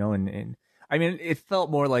Hart, and I mean, it felt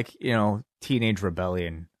more like, teenage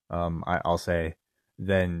rebellion, I'll say,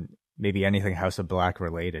 than maybe anything House of Black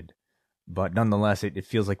related. But nonetheless, it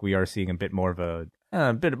feels like we are seeing a bit more of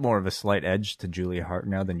a slight edge to Julia Hart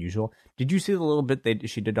now than usual. Did you see the little bit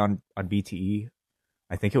she did on BTE?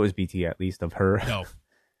 I think it was BTE at least, of her. No.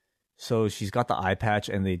 So she's got the eye patch,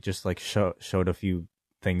 and they just like showed a few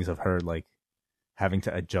things of her like having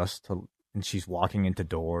to adjust to, and she's walking into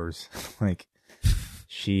doors. Like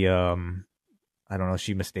she, I don't know,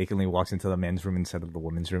 she mistakenly walks into the men's room instead of the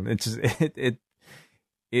women's room. It's just,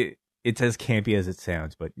 it's as campy as it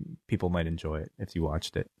sounds, but people might enjoy it if you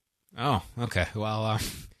watched it. Oh, okay. Well,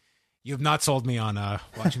 you have not sold me on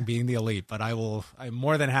watching Being the Elite, but I'm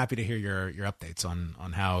more than happy to hear your updates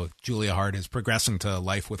on how Julia Hart is progressing to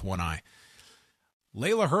life with one eye.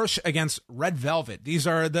 Layla Hirsch against Red Velvet. These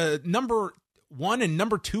are the number 1 and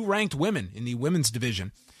number 2 ranked women in the women's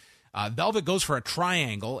division. Velvet goes for a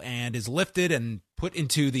triangle and is lifted and put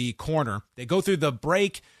into the corner. They go through the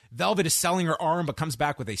break. Velvet is selling her arm, but comes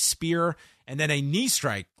back with a spear, and then a knee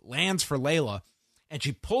strike lands for Layla, and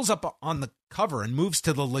she pulls up on the cover and moves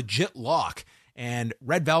to the legit lock, and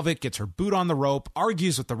Red Velvet gets her boot on the rope,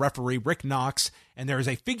 argues with the referee, Rick Knox, and there is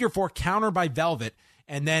a figure 4 counter by Velvet,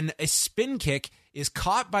 and then a spin kick is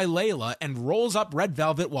caught by Layla and rolls up Red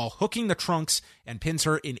Velvet while hooking the trunks and pins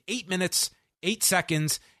her in 8 minutes, 8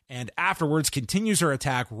 seconds, and afterwards continues her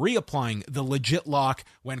attack, reapplying the legit lock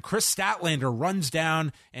when Chris Statlander runs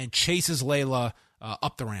down and chases Layla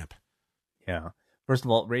up the ramp. Yeah. First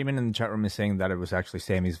of all, Raymond in the chat room is saying that it was actually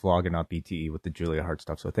Sammy's vlog and not BTE with the Julia Hart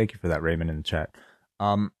stuff. So thank you for that, Raymond, in the chat.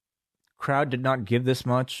 Crowd did not give this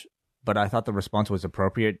much, but I thought the response was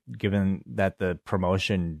appropriate given that the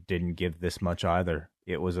promotion didn't give this much either.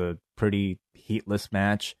 It was a pretty heatless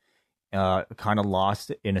match, kind of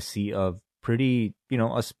lost in a sea of pretty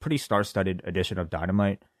star-studded edition of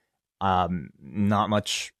Dynamite. Not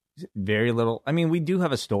much, very little. I mean, we do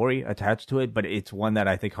have a story attached to it, but it's one that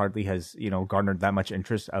I think hardly has, garnered that much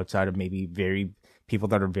interest outside of maybe people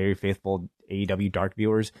that are very faithful AEW Dark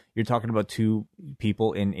viewers. You're talking about 2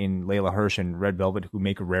 people in Layla Hirsch and Red Velvet who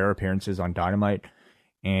make rare appearances on Dynamite,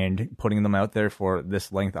 and putting them out there for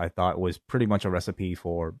this length, I thought was pretty much a recipe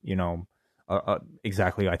for,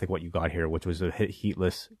 exactly, I think, what you got here, which was a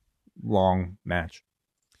heatless, long match.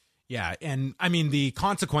 Yeah, and I mean, the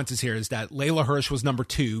consequences here is that Layla Hirsch was number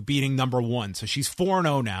 2, beating number 1. So she's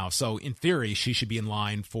 4-0 now. So in theory, she should be in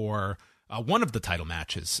line for one of the title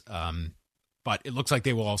matches. But it looks like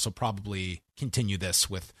they will also probably continue this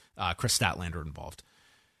with Chris Statlander involved.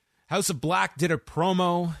 House of Black did a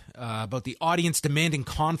promo about the audience demanding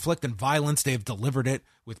conflict and violence. They have delivered it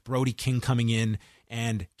with Brody King coming in.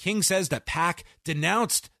 And King says that Pac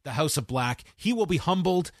denounced the House of Black. He will be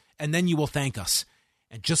humbled, and then you will thank us.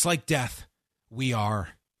 And just like death, we are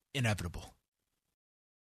inevitable.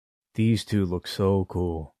 These 2 look so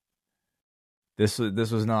cool. This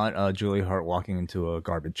was not Julia Hart walking into a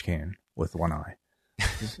garbage can with one eye.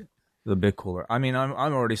 This is a bit cooler. I mean, I'm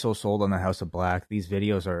already so sold on the House of Black. These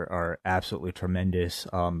videos are absolutely tremendous.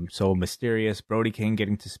 So mysterious. Brody King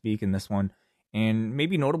getting to speak in this one. And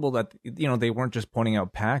maybe notable that, they weren't just pointing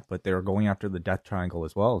out Pac, but they were going after the Death Triangle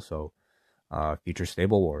as well. So future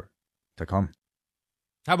stable war to come.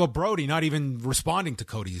 How about Brody not even responding to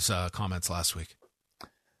Cody's comments last week?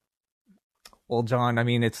 Well, John, I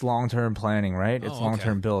mean, it's long-term planning, right? It's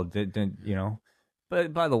long-term build.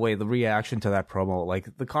 But by the way, the reaction to that promo,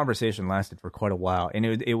 like the conversation lasted for quite a while, and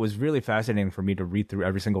it was really fascinating for me to read through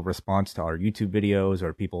every single response to our YouTube videos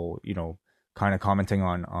or people, kind of commenting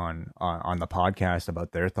on the podcast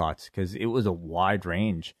about their thoughts, because it was a wide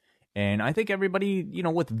range. And I think everybody,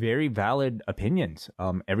 with very valid opinions,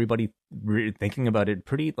 everybody thinking about it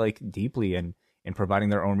pretty like deeply and providing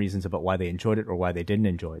their own reasons about why they enjoyed it or why they didn't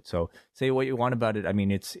enjoy it. So say what you want about it. I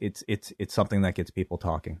mean, it's something that gets people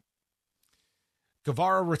talking.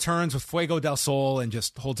 Guevara returns with Fuego del Sol and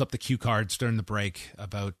just holds up the cue cards during the break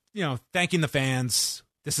about, thanking the fans.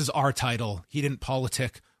 This is our title. He didn't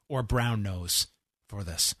politic or brown nose for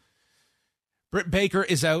this. Britt Baker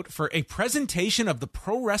is out for a presentation of the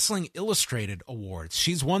Pro Wrestling Illustrated Awards.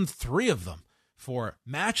 She's won 3 of them for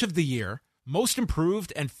Match of the Year, Most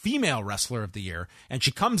Improved, and Female Wrestler of the Year. And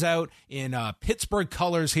she comes out in Pittsburgh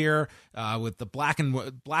colors here with the black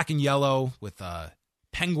and yellow with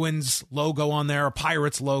Penguins logo on there, a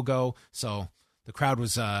Pirates logo. So the crowd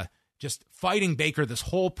was just fighting Baker this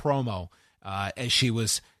whole promo as she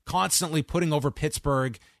was constantly putting over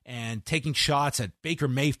Pittsburgh and taking shots at Baker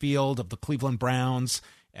Mayfield of the Cleveland Browns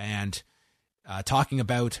and talking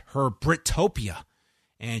about her Brittopia.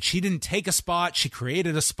 And she didn't take a spot. She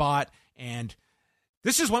created a spot. And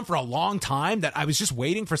this just went for a long time that I was just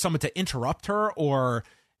waiting for someone to interrupt her, or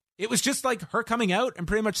it was just like her coming out and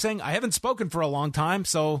pretty much saying, I haven't spoken for a long time,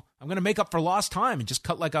 so I'm going to make up for lost time, and just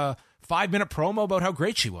cut like a 5-minute promo about how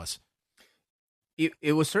great she was.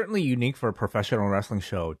 It was certainly unique for a professional wrestling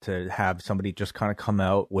show to have somebody just kind of come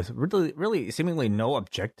out with really seemingly no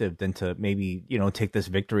objective than to maybe, take this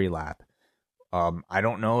victory lap. I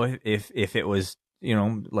don't know if it was,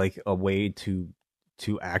 like a way to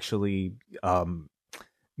actually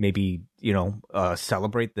maybe,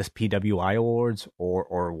 celebrate this PWI awards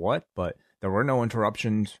or what, but there were no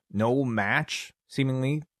interruptions, no match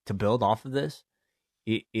seemingly to build off of this.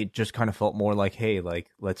 It just kind of felt more like, hey, like,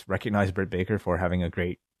 let's recognize Britt Baker for having a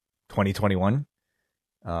great 2021.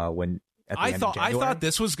 I thought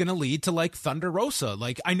this was going to lead to like Thunder Rosa.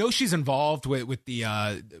 Like, I know she's involved with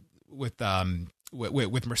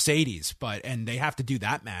Mercedes, and they have to do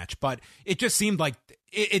that match, but it just seemed like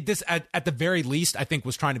this at the very least, I think,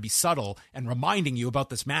 was trying to be subtle and reminding you about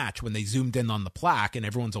this match when they zoomed in on the plaque and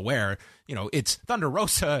everyone's aware, it's Thunder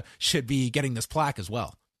Rosa should be getting this plaque as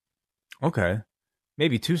well. Okay.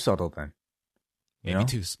 Maybe too subtle then.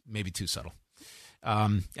 Maybe too subtle.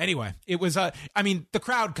 Anyway, it was, the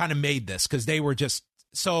crowd kind of made this because they were just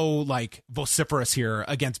so like vociferous here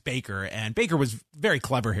against Baker, and Baker was very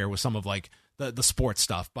clever here with some of like the sports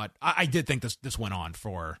stuff, but I did think this went on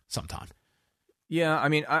for some time. Yeah, I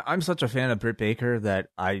mean, I'm such a fan of Britt Baker that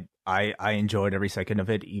I enjoyed every second of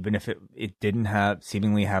it, even if it didn't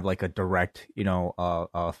seemingly have like a direct,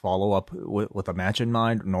 follow up with a match in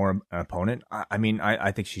mind, nor an opponent.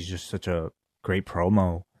 I think she's just such a great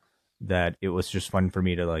promo that it was just fun for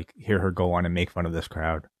me to like hear her go on and make fun of this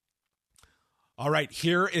crowd. All right,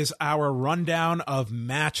 here is our rundown of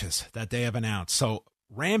matches that they have announced. So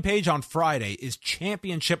Rampage on Friday is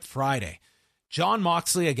Championship Friday. Jon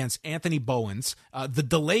Moxley against Anthony Bowens, the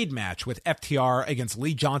delayed match with FTR against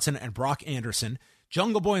Lee Johnson and Brock Anderson,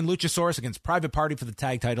 Jungle Boy and Luchasaurus against Private Party for the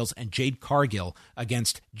tag titles, and Jade Cargill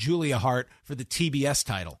against Julia Hart for the TBS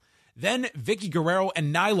title. Then Vicky Guerrero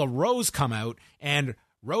and Nyla Rose come out, and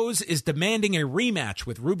Rose is demanding a rematch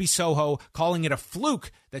with Ruby Soho, calling it a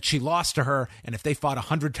fluke that she lost to her, and if they fought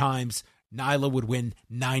 100 times, Nyla would win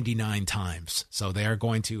 99 times. So they are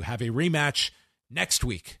going to have a rematch next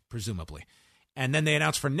week, presumably. And then they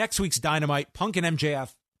announced for next week's Dynamite, Punk and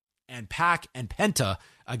MJF and Pac and Penta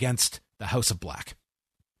against the House of Black.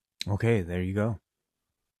 Okay, there you go.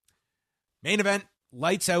 Main event,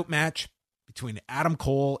 lights out match between Adam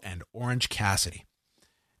Cole and Orange Cassidy.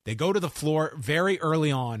 They go to the floor very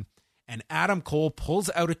early on, and Adam Cole pulls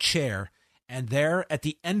out a chair, and there at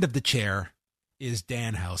the end of the chair is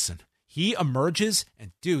Danhausen. He emerges,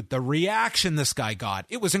 and dude, the reaction this guy got,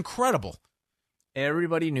 it was incredible.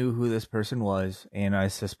 Everybody knew who this person was, and I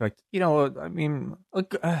suspect,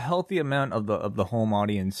 a healthy amount of the home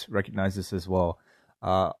audience recognized this as well.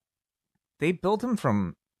 They built him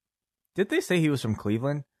from. Did they say he was from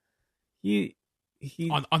Cleveland? He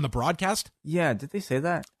on the broadcast. Yeah, did they say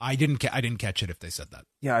that? I didn't catch it if they said that.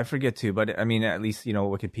 Yeah, I forget too, but I mean, at least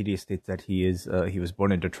Wikipedia states that he was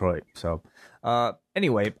born in Detroit. So,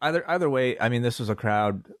 anyway, either way, I mean, this was a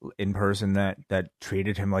crowd in person that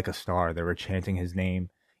treated him like a star. They were chanting his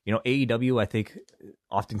name. AEW, I think,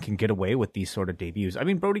 often can get away with these sort of debuts. I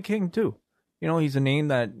mean, Brody King too. He's a name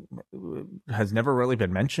that has never really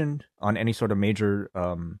been mentioned on any sort of major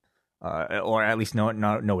or at least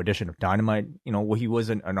no addition of Dynamite. You know, he was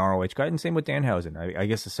an ROH guy, and same with Danhausen. I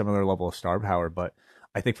guess a similar level of star power, but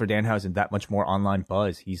I think for Danhausen, that much more online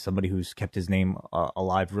buzz. He's somebody who's kept his name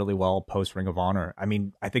alive really well post Ring of Honor. I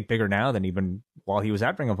mean, I think bigger now than even while he was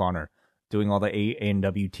at Ring of Honor, doing all the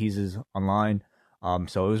AEW teases online.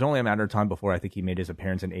 So it was only a matter of time before I think he made his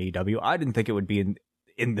appearance in AEW. I didn't think it would be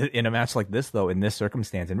in a match like this, though, in this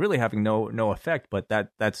circumstance, and really having no effect. But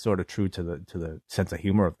that's sort of true to the sense of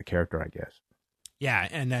humor of the character, I guess. Yeah,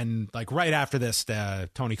 and then like right after this,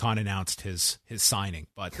 Tony Khan announced his signing.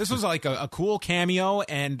 But this was like a cool cameo,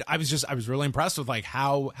 and I was really impressed with like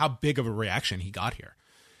how big of a reaction he got here.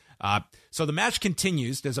 So the match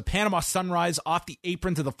continues. There's a Panama Sunrise off the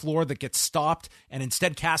apron to the floor that gets stopped, and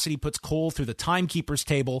instead Cassidy puts Cole through the timekeeper's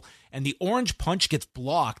table, and the orange punch gets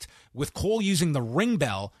blocked, with Cole using the ring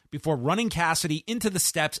bell before running Cassidy into the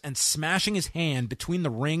steps and smashing his hand between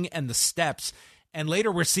the ring and the steps. And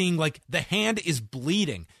later we're seeing like the hand is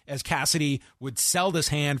bleeding as Cassidy would sell this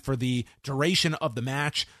hand for the duration of the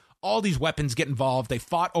match. All these weapons get involved. They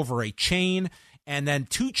fought over a chain, and then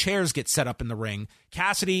 2 chairs get set up in the ring.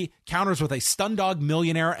 Cassidy counters with a Stun Dog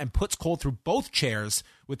Millionaire and puts Cole through both chairs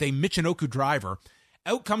with a Michinoku driver.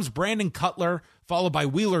 Out comes Brandon Cutler, followed by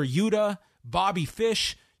Wheeler Yuta, Bobby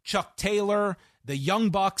Fish, Chuck Taylor, the Young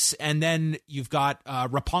Bucks, and then you've got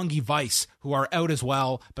Roppongi Vice, who are out as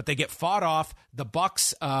well, but they get fought off. The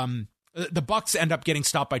Bucks end up getting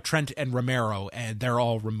stopped by Trent and Romero, and they're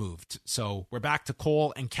all removed. So we're back to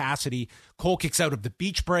Cole and Cassidy. Cole kicks out of the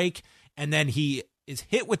beach break, and then he is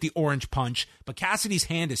hit with the orange punch, but Cassidy's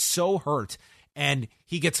hand is so hurt, and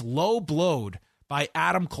he gets low blowed by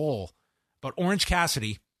Adam Cole. But Orange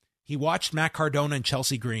Cassidy, he watched Matt Cardona and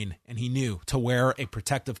Chelsea Green, and he knew to wear a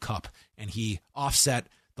protective cup, and he offset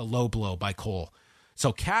the low blow by Cole.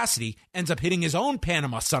 So Cassidy ends up hitting his own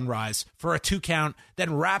Panama Sunrise for a 2 count,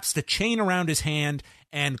 then wraps the chain around his hand,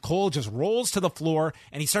 and Cole just rolls to the floor,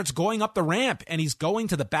 and he starts going up the ramp, and he's going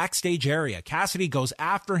to the backstage area. Cassidy goes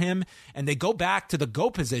after him, and they go back to the go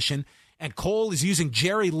position, and Cole is using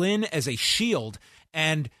Jerry Lynn as a shield,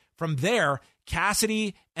 and from there,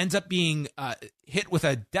 Cassidy ends up being hit with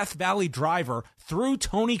a Death Valley driver through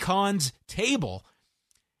Tony Khan's table.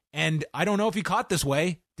 And I don't know if you caught this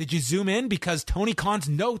way. Did you zoom in? Because Tony Khan's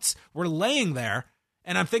notes were laying there.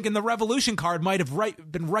 And I'm thinking the Revolution card might have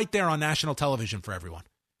been right there on national television for everyone.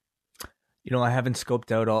 You know, I haven't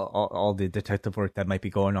scoped out all the detective work that might be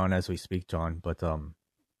going on as we speak, John. But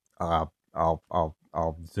I'll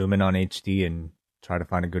zoom in on HD and try to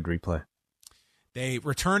find a good replay. They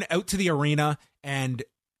return out to the arena, and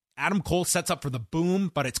Adam Cole sets up for the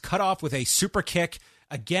boom, but it's cut off with a super kick.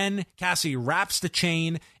 Again, Cassidy wraps the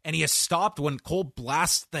chain, and he is stopped when Cole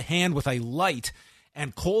blasts the hand with a light,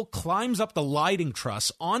 and Cole climbs up the lighting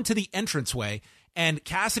truss onto the entranceway, and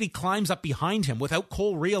Cassidy climbs up behind him without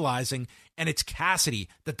Cole realizing, and it's Cassidy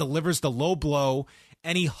that delivers the low blow,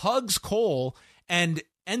 and he hugs Cole and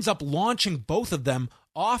ends up launching both of them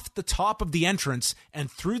off the top of the entrance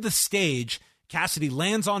and through the stage. Cassidy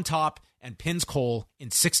lands on top and pins Cole in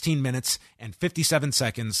 16 minutes and 57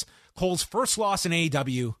 seconds. Cole's first loss in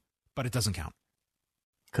AEW, but it doesn't count.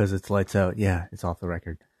 Because it's lights out. Yeah, it's off the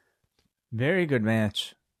record. Very good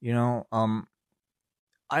match. You know,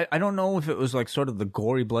 I don't know if it was like sort of the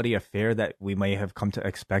gory, bloody affair that we may have come to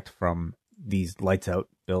expect from these lights out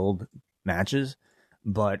build matches,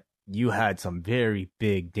 but you had some very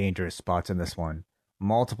big, dangerous spots in this one.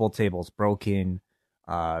 Multiple tables broken,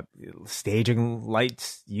 staging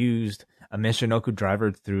lights used, a Michinoku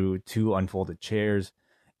driver through 2 unfolded chairs,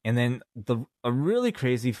 and then a really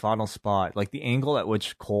crazy final spot. Like the angle at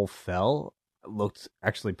which Cole fell looked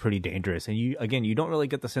actually pretty dangerous. And you don't really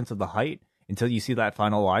get the sense of the height until you see that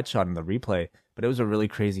final wide shot in the replay, but it was a really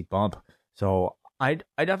crazy bump. So I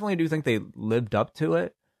definitely do think they lived up to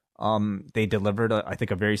it. They delivered, I think,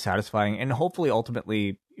 a very satisfying and hopefully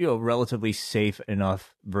ultimately, relatively safe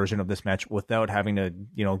enough version of this match without having to,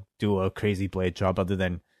 do a crazy blade job other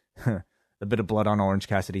than a bit of blood on Orange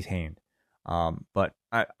Cassidy's hand. But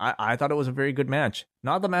I thought it was a very good match.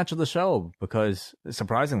 Not the match of the show,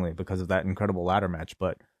 surprisingly, because of that incredible ladder match.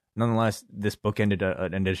 But nonetheless, this book ended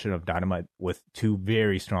an edition of Dynamite with 2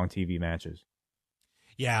 very strong TV matches.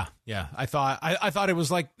 Yeah. I thought it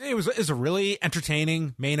was it was a really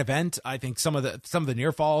entertaining main event. I think some of the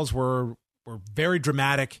near falls were very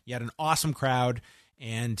dramatic. You had an awesome crowd,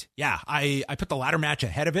 and yeah, I put the ladder match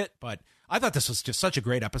ahead of it, but I thought this was just such a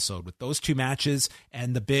great episode with those 2 matches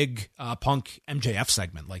and the big Punk MJF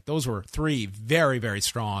segment. Like those were 3 very, very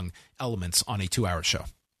strong elements on a 2-hour show.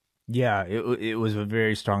 Yeah, it was a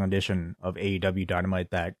very strong edition of AEW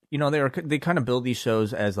Dynamite that, they kind of build these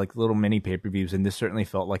shows as like little mini pay-per-views, and this certainly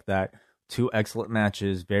felt like that. 2 excellent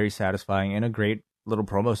matches, very satisfying, and a great little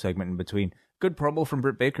promo segment in between. Good promo from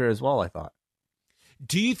Britt Baker as well, I thought.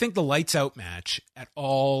 Do you think the lights out match at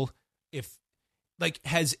all,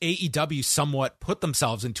 has AEW somewhat put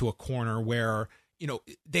themselves into a corner where,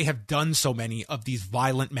 they have done so many of these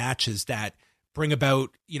violent matches that bring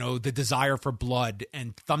about, the desire for blood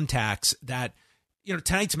and thumbtacks that,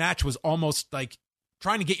 tonight's match was almost like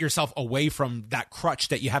trying to get yourself away from that crutch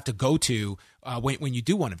that you have to go to when you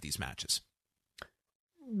do one of these matches?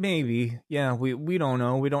 Maybe. Yeah, we don't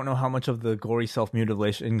know. We don't know how much of the gory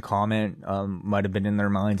self-mutilation comment might have been in their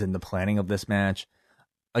minds in the planning of this match.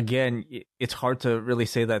 Again, it's hard to really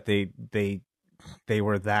say that they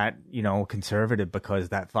were that, conservative, because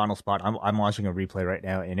that final spot, I'm watching a replay right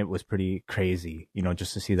now, and it was pretty crazy,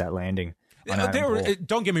 just to see that landing.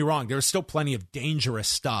 Don't get me wrong, there was still plenty of dangerous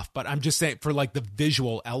stuff, but I'm just saying for like the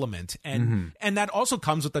visual element, and that also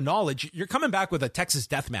comes with the knowledge you're coming back with a Texas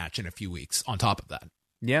death match in a few weeks on top of that.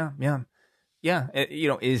 Yeah.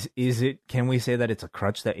 Is it? Can we say that it's a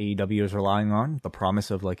crutch that AEW is relying on? The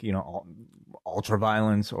promise of ultra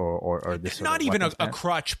violence or this? Not even a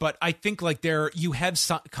crutch, but I think you have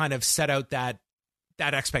kind of set out that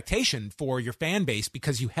expectation for your fan base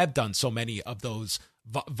because you have done so many of those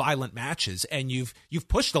violent matches, and you've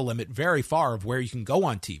pushed the limit very far of where you can go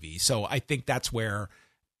on TV. So I think that's where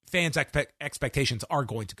fans' expectations are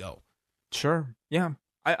going to go. Sure. Yeah.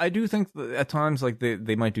 I do think that at times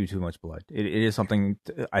they might do too much blood. It is something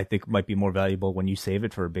I think might be more valuable when you save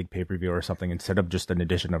it for a big pay-per-view or something instead of just an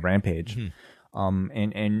edition of Rampage.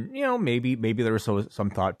 And maybe there was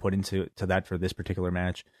some thought put into that for this particular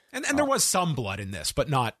match. And there was some blood in this, but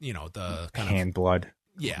not, the kind hand blood.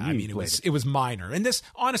 Yeah, I mean, it was minor. And this,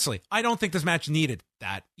 honestly, I don't think this match needed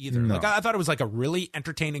that either. No. I thought it was a really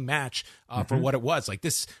entertaining match for what it was.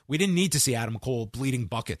 We didn't need to see Adam Cole bleeding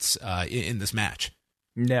buckets in this match.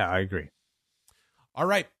 Yeah, I agree. All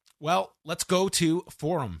right. Well, let's go to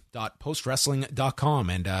forum.postwrestling.com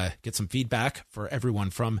and get some feedback for everyone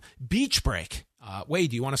from Beach Break. Wade,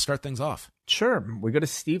 do you want to start things off? Sure. We go to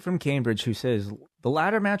Steve from Cambridge, who says, the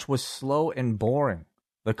ladder match was slow and boring.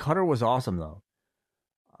 The cutter was awesome, though.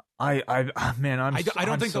 I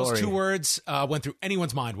don't think those 2 words went through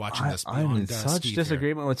anyone's mind watching this. I'm in such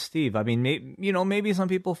disagreement with Steve. I mean, maybe some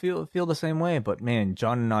people feel the same way, but man,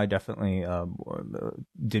 John and I definitely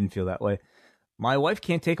didn't feel that way. My wife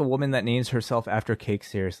can't take a woman that names herself after cake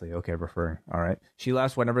seriously. Okay, referring. All right. She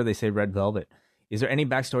laughs whenever they say red velvet. Is there any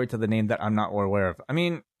backstory to the name that I'm not aware of? I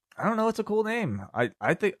mean, I don't know. It's a cool name. I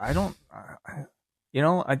think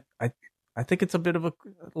it's a bit of a,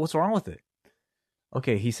 what's wrong with it?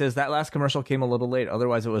 Okay, he says that last commercial came a little late.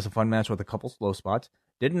 Otherwise, it was a fun match with a couple slow spots.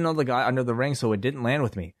 Didn't know the guy under the ring, so it didn't land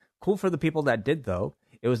with me. Cool for the people that did, though.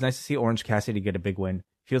 It was nice to see Orange Cassidy get a big win.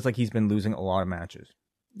 Feels like he's been losing a lot of matches.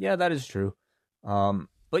 Yeah, that is true.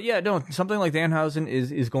 But yeah, no, something like Danhausen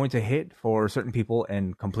is going to hit for certain people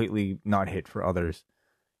and completely not hit for others.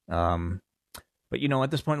 But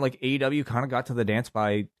at this point, AEW kind of got to the dance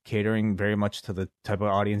by catering very much to the type of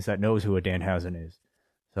audience that knows who a Danhausen is.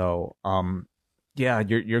 So, yeah,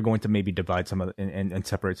 you're going to maybe divide some of and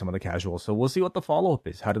separate some of the casuals. So we'll see what the follow-up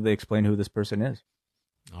is. How do they explain who this person is?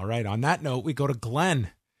 All right. On that note, we go to Glenn.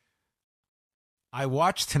 I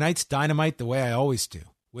watched tonight's Dynamite the way I always do,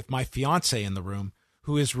 with my fiance in the room,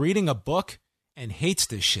 who is reading a book and hates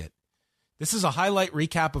this shit. This is a highlight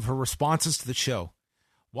recap of her responses to the show.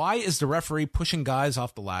 Why is the referee pushing guys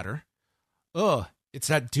off the ladder? Ugh, it's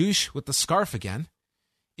that douche with the scarf again.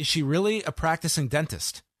 Is she really a practicing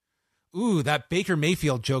dentist? Ooh, that Baker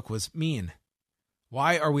Mayfield joke was mean.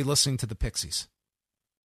 Why are we listening to the Pixies?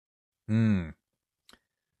 Thank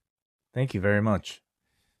you very much.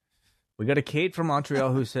 We got a Kate from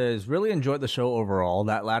Montreal who says, really enjoyed the show overall.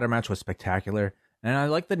 That ladder match was spectacular. And I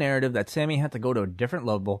like the narrative that Sammy had to go to a different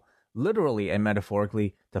level, literally and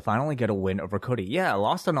metaphorically, to finally get a win over Cody. Yeah,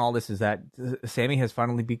 lost on all this is that Sammy has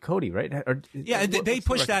finally beat Cody, right? They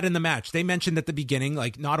pushed that in the match. They mentioned at the beginning,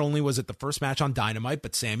 not only was it the first match on Dynamite,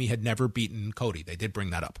 but Sammy had never beaten Cody. They did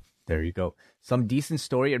bring that up. There you go. Some decent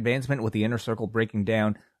story advancement with the Inner Circle breaking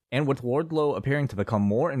down, and with Wardlow appearing to become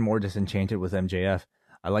more and more disenchanted with MJF.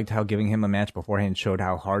 I liked how giving him a match beforehand showed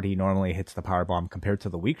how hard he normally hits the powerbomb compared to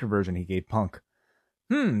the weaker version he gave Punk.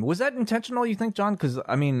 Was that intentional, you think, John? Because,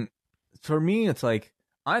 I mean, for me, it's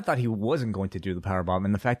I thought he wasn't going to do the powerbomb,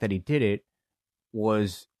 and the fact that he did it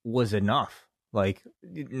was enough.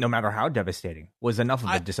 No matter how devastating, was enough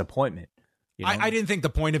of a disappointment. I didn't think the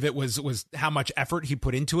point of it was how much effort he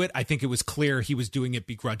put into it. I think it was clear he was doing it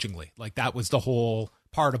begrudgingly. That was the whole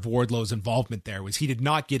part of Wardlow's involvement there, was he did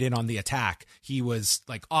not get in on the attack. He was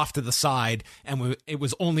like off to the side, and it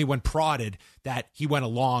was only when prodded that he went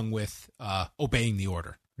along with obeying the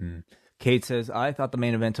order. Kate says, I thought the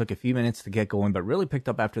main event took a few minutes to get going, but really picked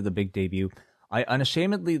up after the big debut. I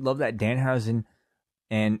unashamedly love that Danhausen,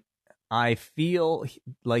 and I feel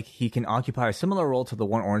like he can occupy a similar role to the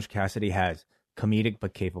one Orange Cassidy has, comedic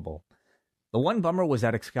but capable. The one bummer was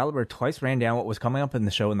that Excalibur twice ran down what was coming up in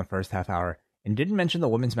the show in the first half hour, and didn't mention the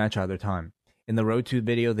women's match either time. In the Road to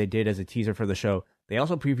video they did as a teaser for the show, they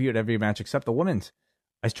also previewed every match except the women's.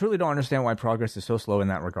 I truly don't understand why progress is so slow in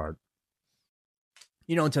that regard.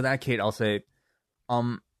 To that, Kate, I'll say,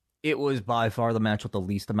 it was by far the match with the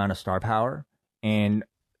least amount of star power, and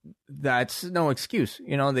that's no excuse.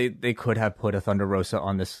 They could have put a Thunder Rosa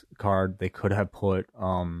on this card. They could have put,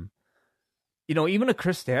 even a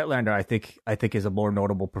Chris Statlander, I think is a more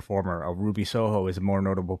notable performer. A Ruby Soho is a more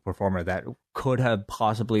notable performer that could have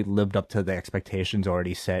possibly lived up to the expectations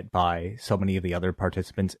already set by so many of the other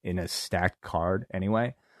participants in a stacked card.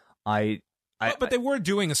 Anyway, but they were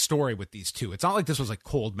doing a story with these two. It's not like this was a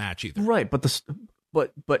cold match either, right? But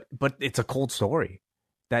it's a cold story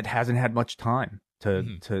that hasn't had much time to.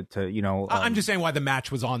 I'm just saying why the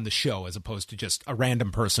match was on the show as opposed to just a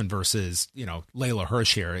random person versus Layla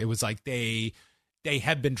Hirsch here. It was like they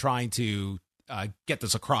have been trying to get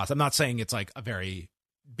this across. I'm not saying it's like a very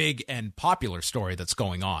big and popular story that's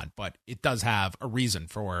going on, but it does have a reason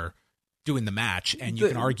for doing the match, and you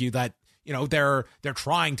can argue that they're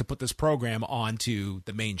trying to put this program onto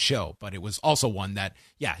the main show, but it was also one that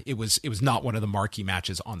it was not one of the marquee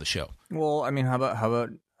matches on the show. Well, I mean,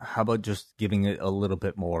 how about just giving it a little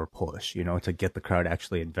bit more push, to get the crowd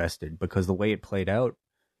actually invested? Because the way it played out,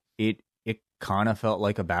 it kind of felt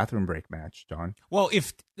like a bathroom break match, John. Well,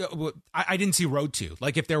 if I didn't see Road 2,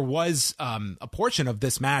 like if there was a portion of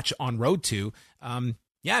this match on Road 2,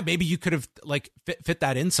 maybe you could have like fit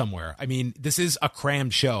that in somewhere. I mean, this is a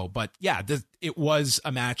crammed show, but it was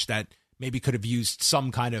a match that maybe could have used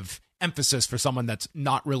some kind of emphasis for someone that's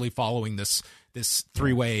not really following this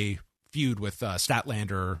three-way feud with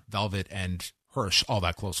Statlander, Velvet, and Hirsch all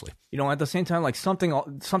that closely. At the same time, like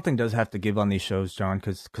something does have to give on these shows, John,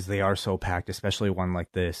 because they are so packed, especially one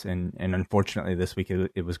like this, and unfortunately this week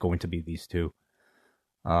it was going to be these two.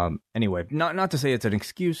 Anyway, not to say it's an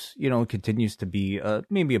excuse, it continues to be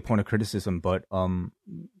maybe a point of criticism, but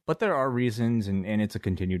there are reasons, and it's a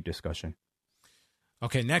continued discussion.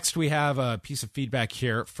 Okay, next we have a piece of feedback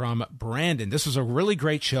here from Brandon. This was a really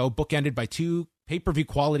great show, bookended by two pay-per-view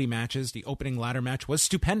quality matches. The opening ladder match was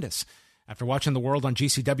stupendous. After watching the World on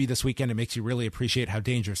GCW this weekend, it makes you really appreciate how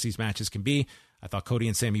dangerous these matches can be. I thought Cody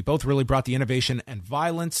and Sammy both really brought the innovation and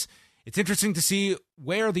violence. It's interesting to see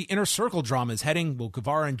where the Inner Circle drama is heading. Will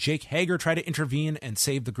Guevara and Jake Hager try to intervene and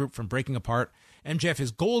save the group from breaking apart? MJF is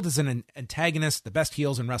gold as an antagonist. The best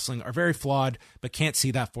heels in wrestling are very flawed, but can't see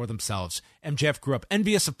that for themselves. MJF grew up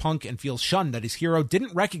envious of Punk and feels shunned that his hero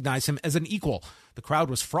didn't recognize him as an equal. The crowd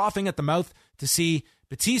was frothing at the mouth to see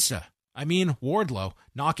Wardlow,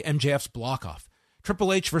 knock MJF's block off.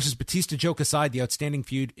 Triple H versus Batista joke aside, the outstanding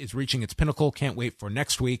feud is reaching its pinnacle. Can't wait for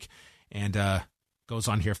next week. And goes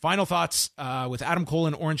on here. Final thoughts with Adam Cole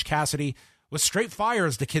and Orange Cassidy was straight fire,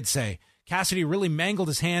 as the kids say. Cassidy really mangled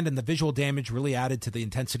his hand, and the visual damage really added to the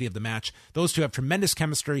intensity of the match. Those two have tremendous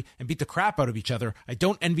chemistry and beat the crap out of each other. I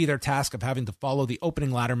don't envy their task of having to follow the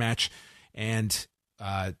opening ladder match, and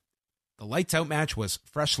the lights out match was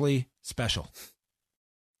freshly special.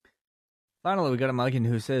 Finally, we got a Mulligan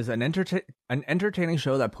who says, an entertaining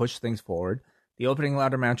show that pushed things forward. The opening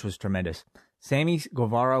ladder match was tremendous. Sammy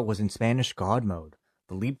Guevara was in Spanish God mode.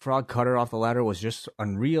 The leapfrog cutter off the ladder was just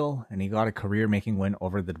unreal, and he got a career-making win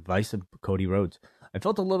over the divisive Cody Rhodes. I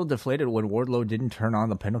felt a little deflated when Wardlow didn't turn on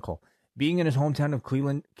the Pinnacle. Being in his hometown of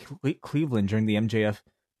Cleveland during the MJF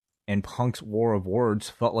and Punk's War of Words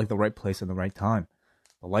felt like the right place and the right time.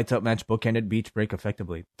 The lights-out match bookended Beach Break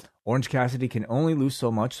effectively. Orange Cassidy can only lose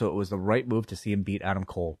so much, so it was the right move to see him beat Adam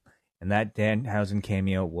Cole. And that Danhausen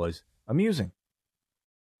cameo was amusing.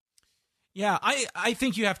 Yeah, I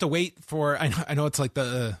think you have to wait for, I know it's like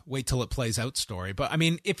the wait till it plays out story, but I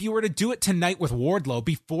mean, if you were to do it tonight with Wardlow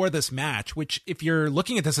before this match, which if you're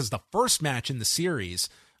looking at this as the first match in the series,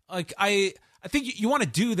 like I think you want to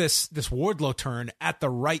do this Wardlow turn at the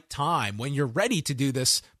right time when you're ready to do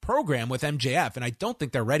this program with MJF, and I don't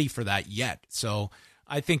think they're ready for that yet. So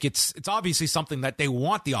I think it's obviously something that they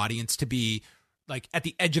want the audience to be like at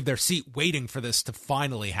the edge of their seat waiting for this to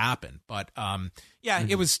finally happen. But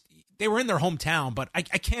it was, they were in their hometown, but I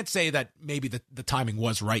can't say that maybe the timing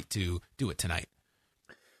was right to do it tonight.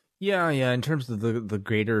 Yeah. In terms of the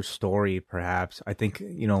greater story, perhaps I think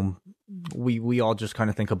we all just kind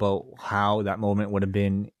of think about how that moment would have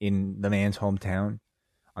been in the man's hometown.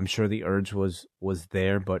 I'm sure the urge was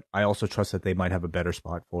there, but I also trust that they might have a better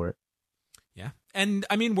spot for it. Yeah, and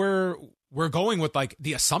I mean we're going with like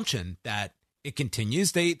the assumption that it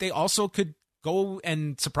continues. They also could go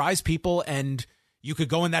and surprise people, and you could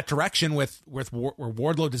go in that direction with where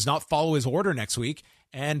Wardlow does not follow his order next week,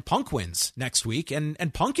 and Punk wins next week,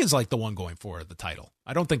 and Punk is like the one going for the title.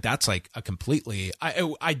 I don't think that's like a completely.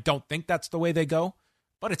 I don't think that's the way they go,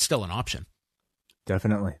 but it's still an option.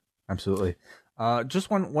 Definitely, absolutely.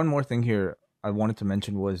 Just one more thing here I wanted to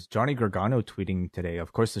mention was Johnny Gargano tweeting today.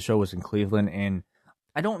 Of course, the show was in Cleveland, and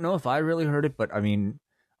I don't know if I really heard it, but I mean,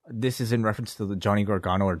 this is in reference to the Johnny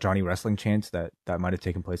Gargano or Johnny Wrestling chants that might have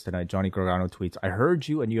taken place tonight. Johnny Gargano tweets, "I heard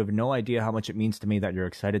you, and you have no idea how much it means to me that you're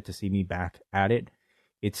excited to see me back at it.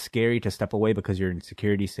 It's scary to step away because your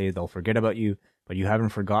insecurities say they'll forget about you, but you haven't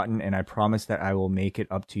forgotten, and I promise that I will make it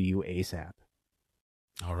up to you ASAP."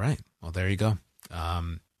 All right. Well, there you go.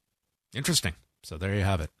 Interesting. So there you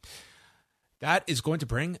have it. That is going to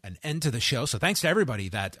bring an end to the show. So thanks to everybody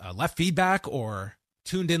that left feedback or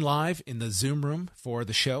tuned in live in the Zoom room for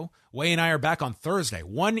the show. Way and I are back on Thursday,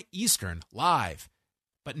 1 Eastern, live.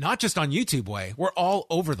 But not just on YouTube, Way. We're all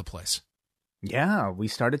over the place. Yeah, we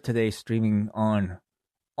started today streaming on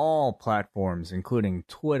all platforms, including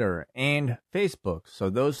Twitter and Facebook. So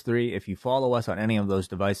those three, if you follow us on any of those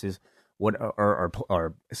devices,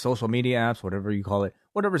 or social media apps, whatever you call it,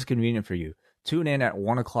 whatever's convenient for you, tune in at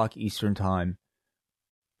 1 o'clock Eastern time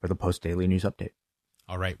for the post-daily news update.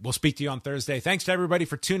 All right. We'll speak to you on Thursday. Thanks to everybody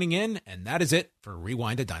for tuning in. And that is it for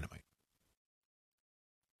Rewind-A-Dynamite.